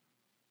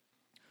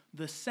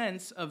 The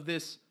sense of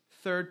this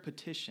third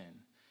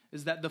petition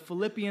is that the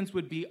Philippians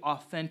would be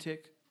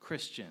authentic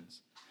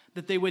Christians,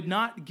 that they would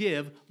not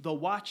give the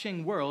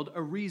watching world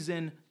a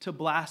reason to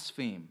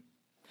blaspheme.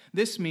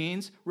 This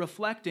means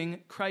reflecting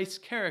Christ's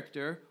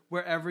character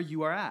wherever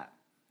you are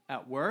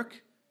at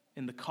work,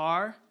 in the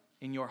car,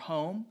 in your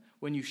home,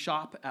 when you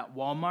shop at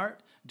Walmart.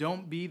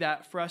 Don't be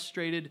that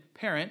frustrated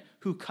parent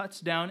who cuts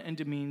down and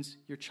demeans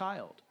your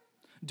child.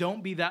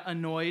 Don't be that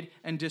annoyed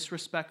and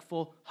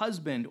disrespectful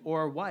husband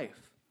or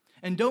wife.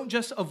 And don't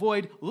just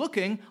avoid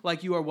looking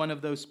like you are one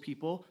of those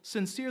people.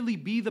 Sincerely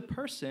be the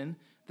person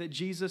that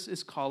Jesus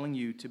is calling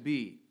you to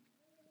be.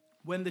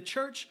 When the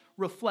church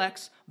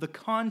reflects the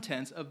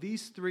contents of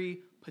these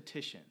three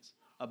petitions,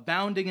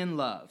 abounding in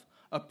love,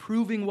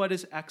 approving what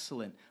is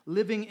excellent,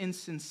 living in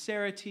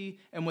sincerity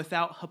and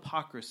without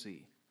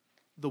hypocrisy,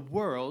 the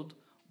world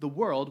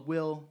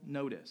will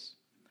notice.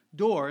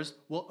 Doors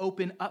will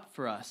open up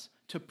for us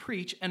to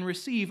preach and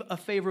receive a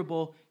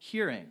favorable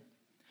hearing.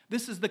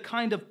 This is the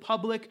kind of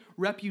public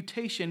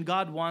reputation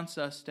God wants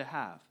us to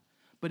have.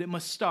 But it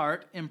must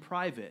start in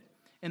private,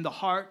 in the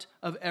heart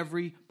of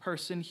every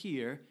person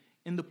here,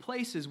 in the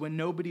places when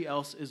nobody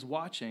else is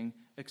watching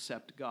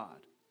except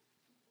God.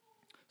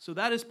 So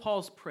that is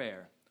Paul's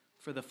prayer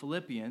for the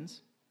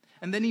Philippians.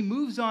 And then he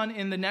moves on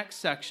in the next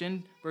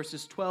section,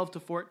 verses 12 to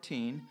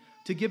 14,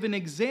 to give an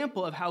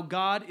example of how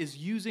God is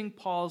using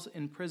Paul's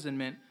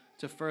imprisonment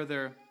to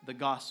further the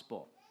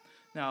gospel.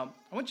 Now,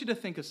 I want you to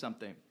think of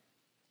something.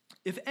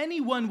 If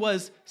anyone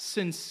was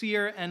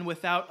sincere and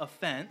without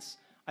offense,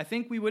 I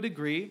think we would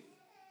agree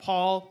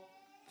Paul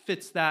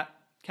fits that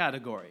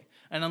category.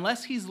 And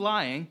unless he's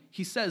lying,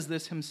 he says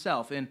this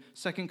himself in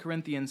 2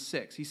 Corinthians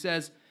 6. He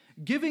says,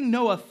 giving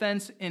no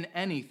offense in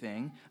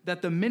anything,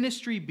 that the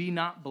ministry be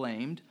not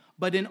blamed,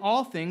 but in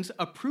all things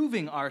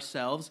approving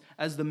ourselves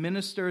as the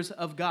ministers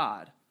of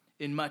God,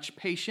 in much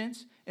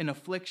patience, in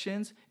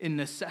afflictions, in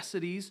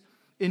necessities,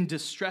 in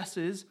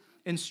distresses,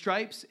 in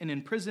stripes, in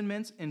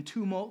imprisonments, in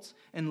tumults,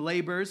 in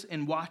labors,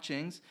 in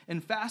watchings, in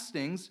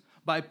fastings,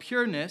 by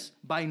pureness,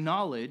 by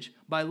knowledge,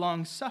 by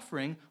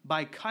long-suffering,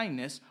 by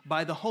kindness,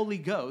 by the Holy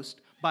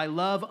Ghost, by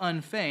love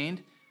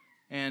unfeigned,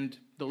 and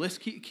the list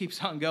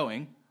keeps on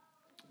going.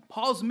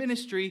 Paul's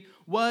ministry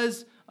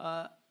was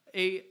a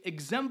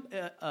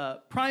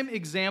prime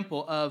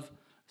example of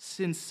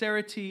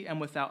sincerity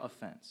and without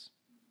offense.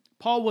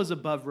 Paul was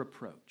above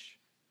reproach.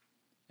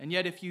 And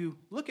yet if you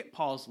look at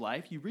Paul's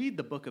life, you read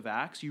the book of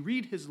Acts, you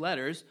read his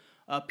letters,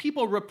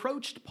 people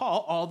reproached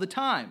Paul all the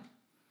time.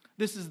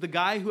 This is the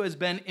guy who has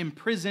been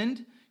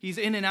imprisoned. He's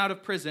in and out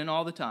of prison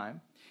all the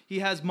time. He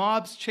has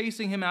mobs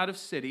chasing him out of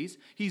cities.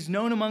 He's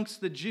known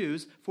amongst the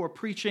Jews for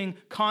preaching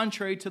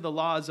contrary to the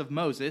laws of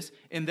Moses.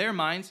 In their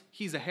minds,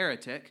 he's a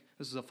heretic.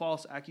 This is a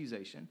false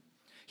accusation.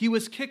 He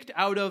was kicked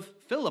out of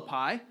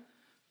Philippi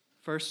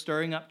for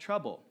stirring up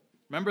trouble.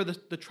 Remember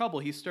the trouble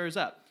he stirs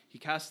up. He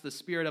casts the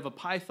spirit of a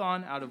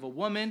python out of a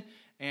woman,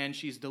 and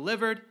she's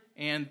delivered,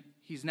 and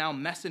he's now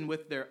messing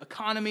with their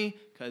economy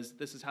because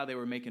this is how they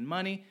were making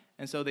money.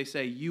 And so they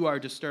say, you are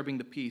disturbing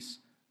the peace.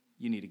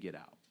 You need to get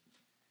out.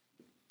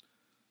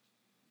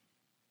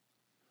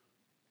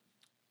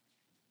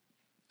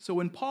 So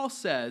when Paul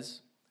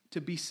says to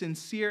be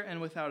sincere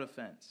and without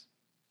offense,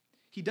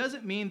 he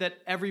doesn't mean that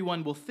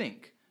everyone will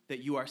think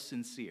that you are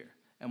sincere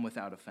and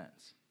without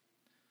offense.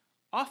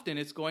 Often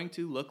it's going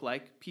to look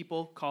like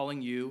people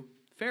calling you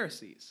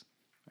Pharisees.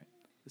 Right?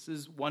 This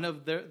is one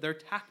of their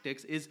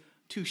tactics, is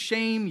to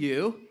shame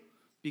you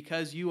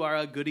because you are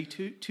a goody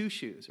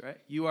two-shoes, right?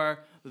 You are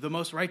the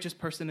most righteous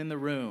person in the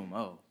room.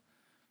 Oh,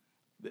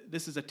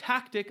 this is a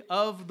tactic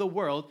of the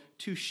world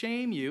to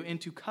shame you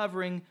into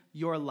covering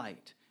your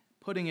light,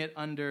 putting it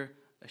under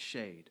a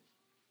shade.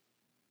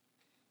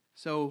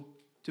 So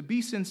to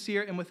be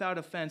sincere and without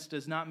offense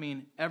does not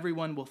mean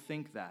everyone will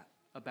think that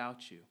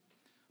about you.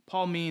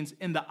 Paul means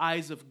in the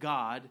eyes of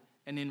God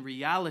and in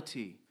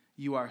reality,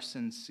 you are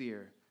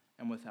sincere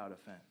and without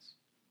offense.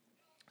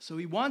 So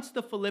he wants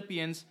the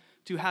Philippians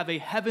to have a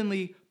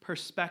heavenly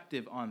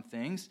perspective on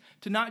things,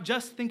 to not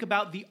just think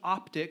about the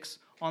optics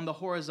on the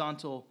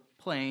horizontal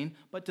plane,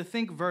 but to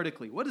think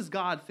vertically. What does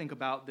God think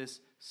about this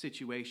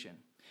situation?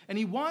 And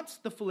he wants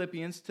the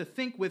Philippians to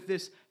think with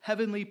this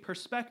heavenly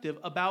perspective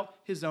about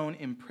his own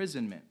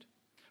imprisonment.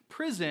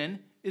 Prison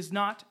is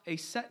not a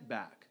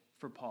setback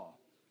for Paul.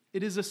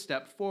 It is a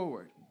step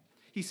forward.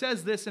 He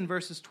says this in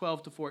verses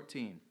 12 to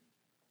 14.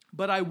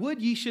 But I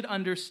would ye should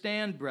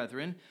understand,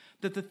 brethren,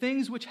 that the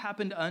things which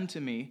happened unto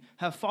me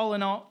have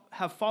fallen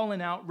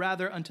out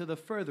rather unto the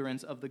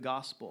furtherance of the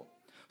gospel,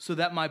 so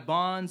that my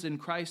bonds in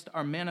Christ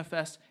are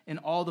manifest in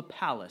all the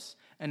palace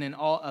and in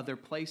all other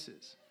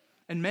places.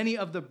 And many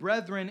of the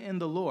brethren in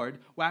the Lord,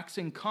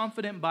 waxing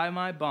confident by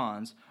my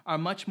bonds, are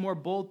much more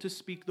bold to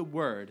speak the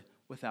word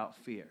without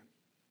fear.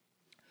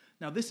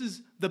 Now, this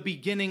is the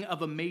beginning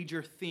of a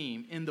major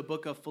theme in the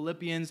book of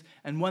Philippians,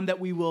 and one that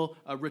we will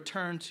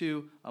return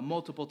to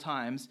multiple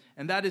times,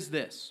 and that is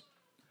this.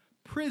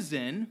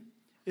 Prison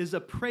is a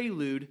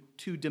prelude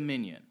to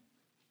dominion.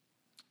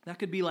 That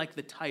could be like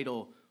the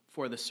title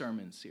for the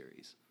sermon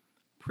series.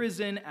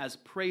 Prison as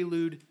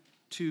prelude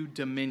to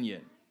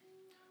dominion.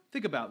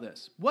 Think about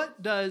this.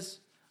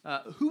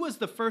 Who was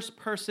the first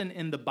person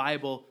in the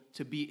Bible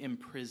to be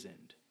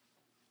imprisoned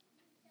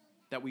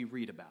that we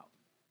read about?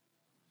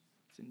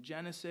 It's in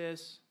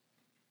Genesis.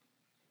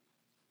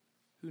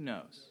 Who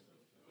knows?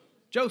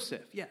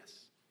 Joseph,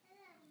 yes.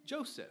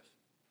 Joseph.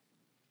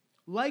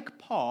 Like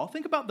Paul,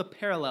 think about the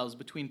parallels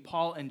between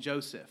Paul and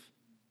Joseph.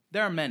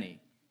 There are many.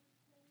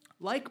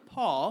 Like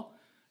Paul,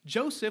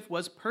 Joseph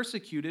was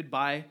persecuted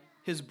by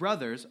his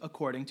brothers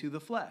according to the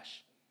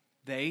flesh.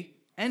 They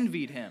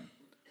envied him.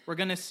 We're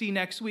going to see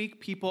next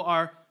week people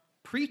are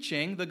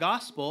preaching the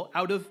gospel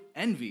out of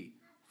envy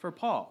for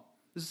Paul.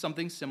 This is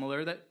something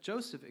similar that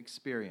Joseph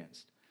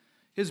experienced.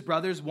 His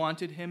brothers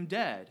wanted him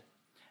dead.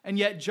 And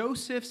yet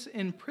Joseph's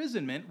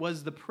imprisonment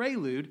was the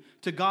prelude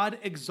to God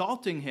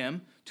exalting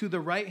him to the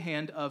right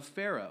hand of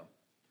Pharaoh.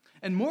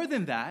 And more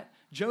than that,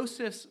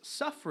 Joseph's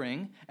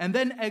suffering and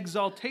then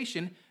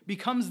exaltation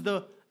becomes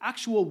the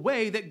actual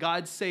way that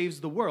God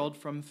saves the world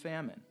from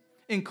famine,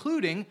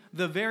 including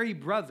the very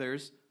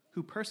brothers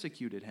who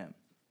persecuted him.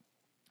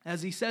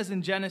 As he says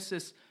in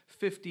Genesis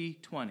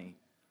 50:20,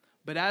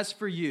 "But as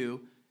for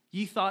you,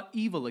 ye thought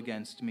evil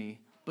against me,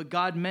 but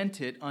God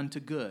meant it unto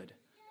good,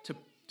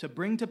 to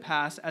bring to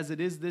pass, as it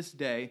is this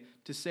day,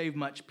 to save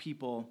much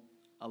people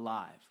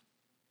alive."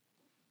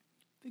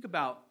 Think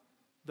about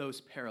those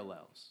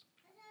parallels.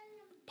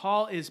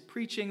 Paul is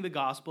preaching the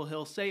gospel.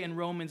 He'll say in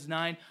Romans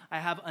 9, "I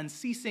have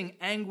unceasing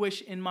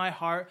anguish in my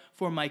heart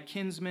for my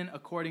kinsmen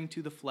according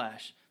to the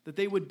flesh," that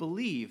they would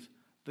believe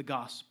the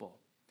gospel.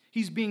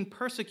 He's being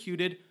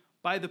persecuted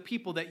by the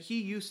people that he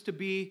used to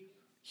be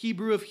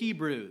Hebrew of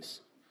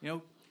Hebrews,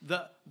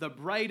 the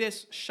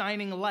brightest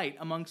shining light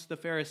amongst the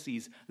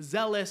Pharisees,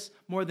 zealous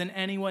more than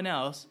anyone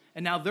else,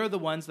 and now they're the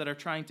ones that are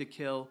trying to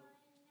kill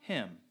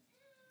him.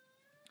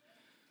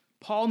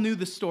 Paul knew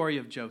the story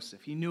of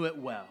Joseph. He knew it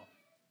well.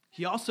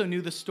 He also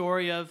knew the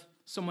story of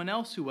someone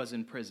else who was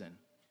in prison,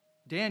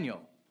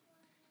 Daniel.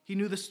 He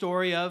knew the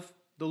story of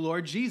the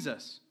Lord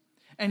Jesus.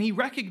 And he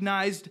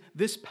recognized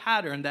this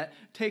pattern that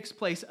takes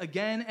place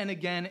again and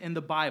again in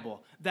the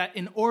Bible, that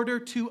in order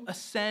to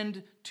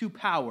ascend to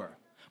power,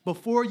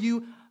 before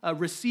you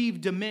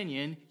receive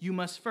dominion, you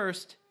must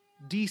first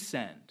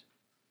descend.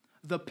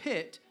 The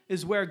pit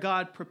is where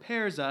God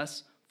prepares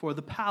us for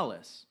the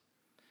palace.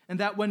 And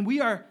that when we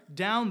are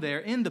down there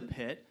in the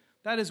pit,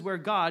 that is where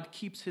God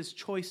keeps his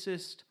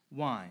choicest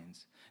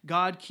wines.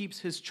 God keeps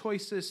his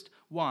choicest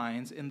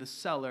wines in the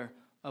cellar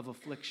of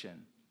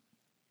affliction.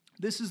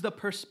 This is the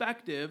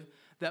perspective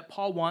that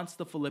Paul wants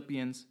the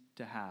Philippians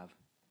to have.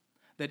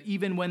 That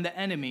even when the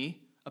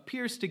enemy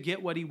appears to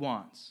get what he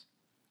wants,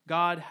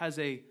 God has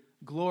a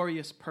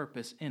glorious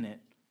purpose in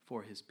it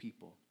for his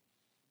people.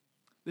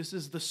 This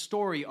is the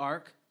story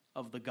arc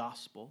of the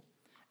gospel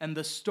and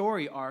the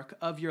story arc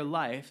of your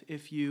life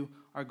if you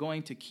are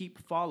going to keep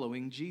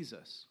following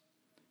Jesus.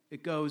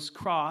 It goes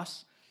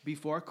cross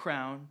before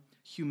crown,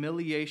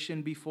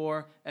 humiliation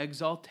before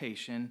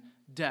exaltation,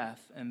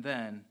 death, and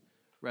then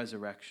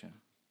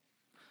resurrection.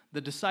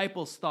 The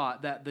disciples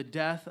thought that the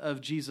death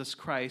of Jesus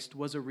Christ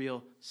was a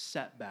real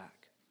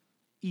setback.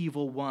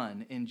 Evil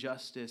won,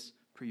 injustice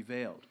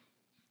prevailed.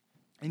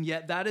 And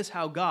yet that is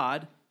how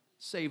God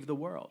saved the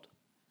world.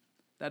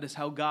 That is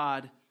how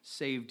God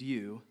saved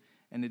you,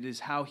 and it is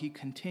how he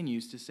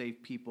continues to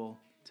save people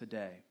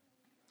today.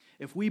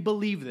 If we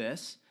believe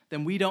this,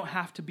 then we don't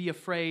have to be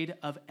afraid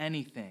of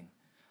anything.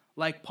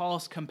 Like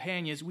Paul's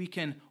companions, we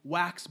can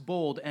wax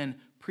bold and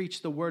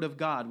preach the word of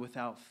God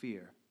without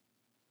fear.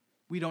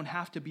 We don't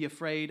have to be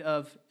afraid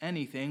of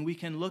anything. We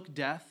can look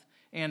death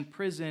and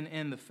prison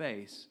in the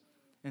face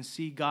and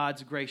see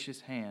God's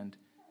gracious hand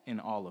in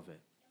all of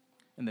it.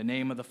 In the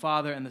name of the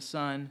Father, and the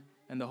Son,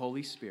 and the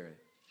Holy Spirit.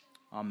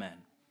 Amen.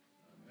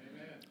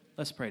 Amen.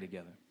 Let's pray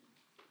together.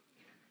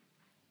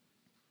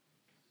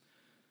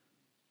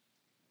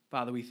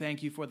 Father, we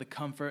thank you for the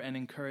comfort and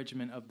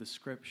encouragement of the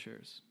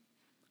Scriptures.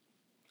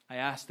 I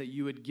ask that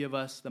you would give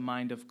us the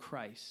mind of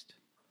Christ,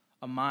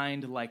 a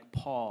mind like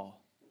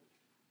Paul,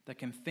 that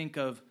can think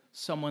of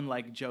someone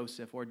like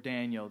Joseph or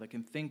Daniel, that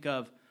can think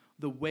of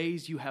the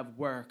ways you have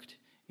worked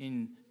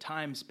in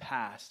times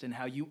past and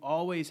how you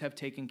always have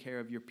taken care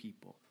of your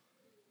people.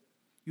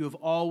 You have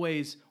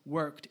always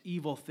worked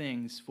evil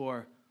things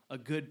for a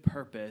good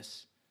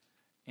purpose,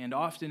 and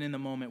often in the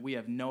moment we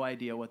have no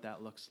idea what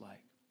that looks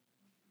like.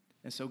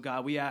 And so,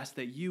 God, we ask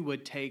that you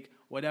would take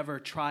whatever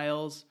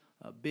trials,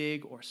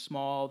 big or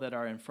small, that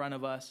are in front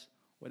of us,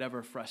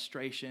 whatever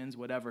frustrations,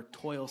 whatever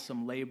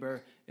toilsome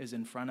labor is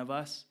in front of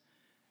us,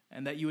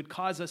 and that you would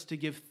cause us to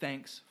give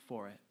thanks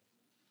for it.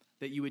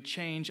 that you would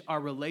change our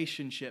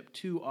relationship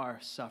to our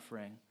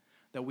suffering,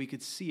 that we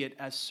could see it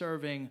as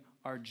serving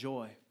our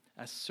joy,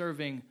 as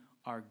serving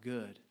our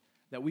good,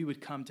 that we would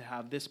come to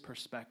have this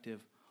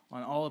perspective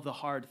on all of the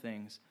hard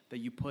things that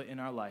you put in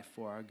our life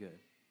for our good.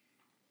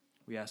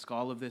 We ask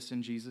all of this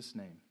in Jesus'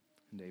 name,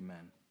 and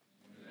amen.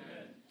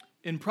 Amen.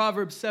 In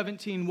Proverbs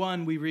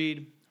 17:1 we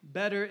read,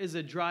 "Better is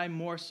a dry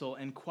morsel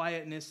and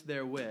quietness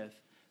therewith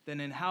than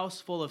an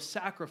house full of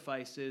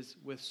sacrifices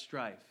with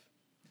strife."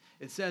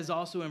 It says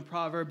also in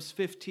Proverbs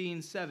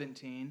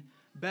 15:17,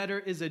 "Better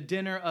is a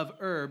dinner of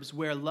herbs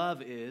where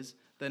love is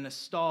than a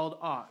stalled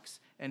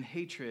ox and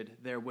hatred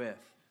therewith."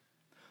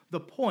 The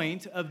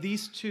point of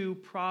these two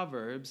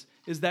proverbs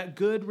is that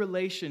good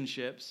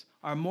relationships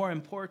are more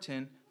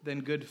important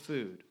than good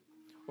food.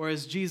 Or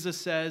as Jesus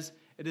says,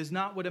 it is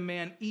not what a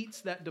man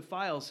eats that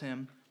defiles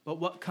him, but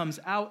what comes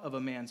out of a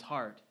man's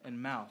heart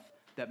and mouth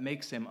that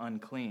makes him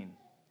unclean.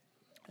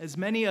 As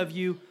many of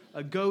you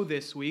go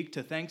this week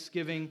to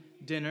Thanksgiving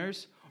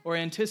dinners or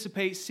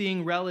anticipate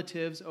seeing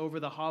relatives over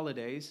the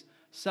holidays,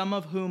 some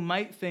of whom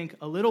might think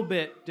a little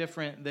bit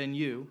different than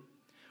you,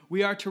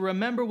 we are to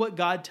remember what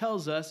God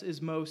tells us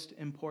is most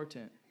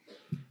important.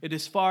 It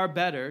is far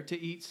better to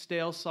eat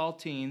stale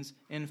saltines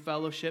in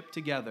fellowship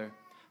together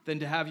than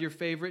to have your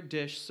favorite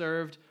dish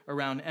served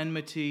around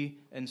enmity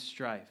and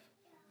strife.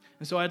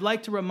 And so I'd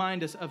like to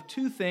remind us of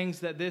two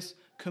things that this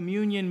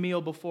communion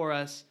meal before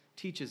us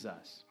teaches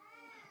us.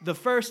 The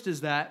first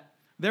is that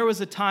there was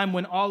a time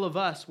when all of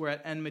us were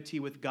at enmity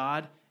with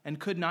God and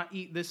could not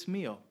eat this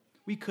meal.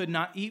 We could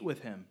not eat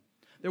with him.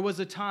 There was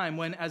a time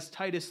when, as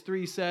Titus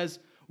 3 says,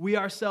 we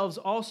ourselves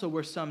also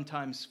were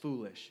sometimes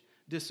foolish,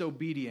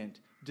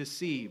 disobedient,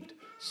 deceived,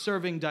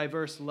 serving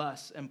diverse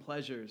lusts and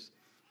pleasures,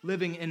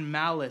 living in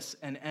malice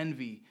and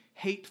envy,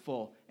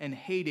 hateful and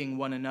hating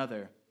one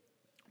another.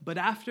 But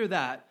after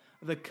that,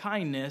 the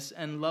kindness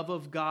and love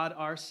of God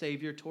our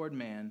Savior toward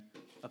man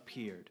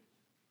appeared.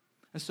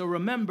 And so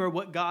remember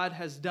what God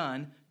has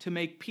done to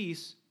make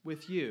peace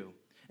with you.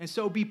 And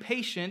so be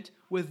patient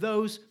with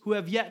those who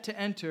have yet to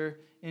enter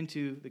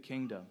into the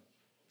kingdom.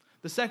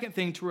 The second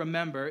thing to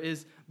remember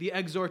is the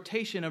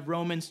exhortation of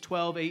Romans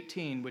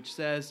 12:18, which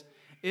says,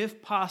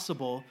 "If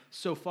possible,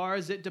 so far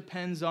as it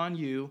depends on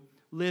you,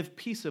 live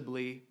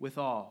peaceably with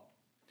all."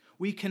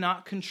 We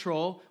cannot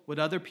control what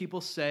other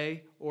people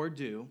say or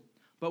do,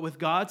 but with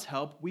God's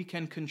help, we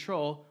can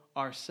control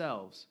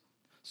ourselves.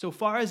 So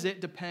far as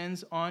it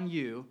depends on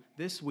you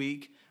this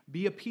week,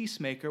 be a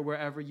peacemaker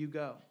wherever you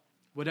go,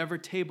 whatever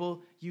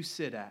table you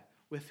sit at,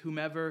 with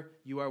whomever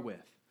you are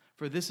with.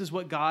 For this is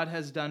what God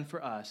has done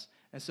for us,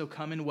 and so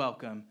come and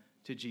welcome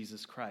to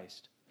Jesus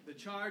Christ. The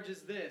charge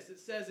is this. It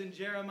says in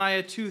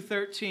Jeremiah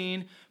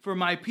 2:13, "For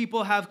my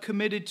people have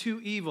committed two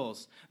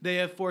evils. They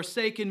have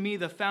forsaken me,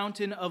 the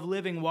fountain of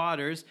living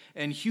waters,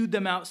 and hewed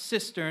them out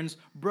cisterns,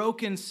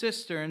 broken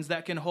cisterns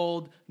that can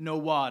hold no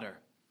water."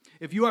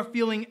 If you are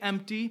feeling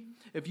empty,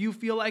 if you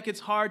feel like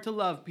it's hard to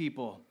love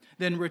people,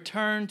 then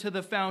return to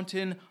the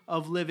fountain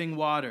of living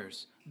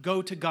waters.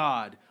 Go to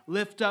God.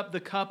 Lift up the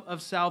cup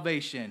of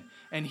salvation,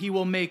 and he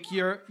will make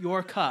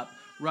your cup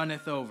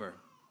runneth over.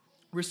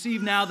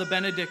 Receive now the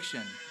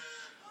benediction.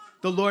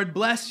 The Lord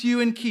bless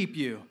you and keep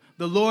you.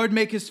 The Lord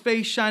make his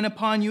face shine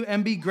upon you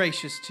and be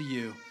gracious to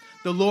you.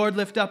 The Lord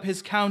lift up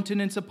his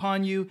countenance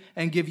upon you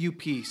and give you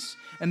peace.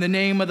 In the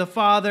name of the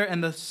Father,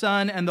 and the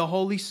Son, and the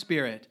Holy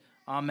Spirit.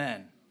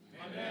 Amen.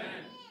 Amen.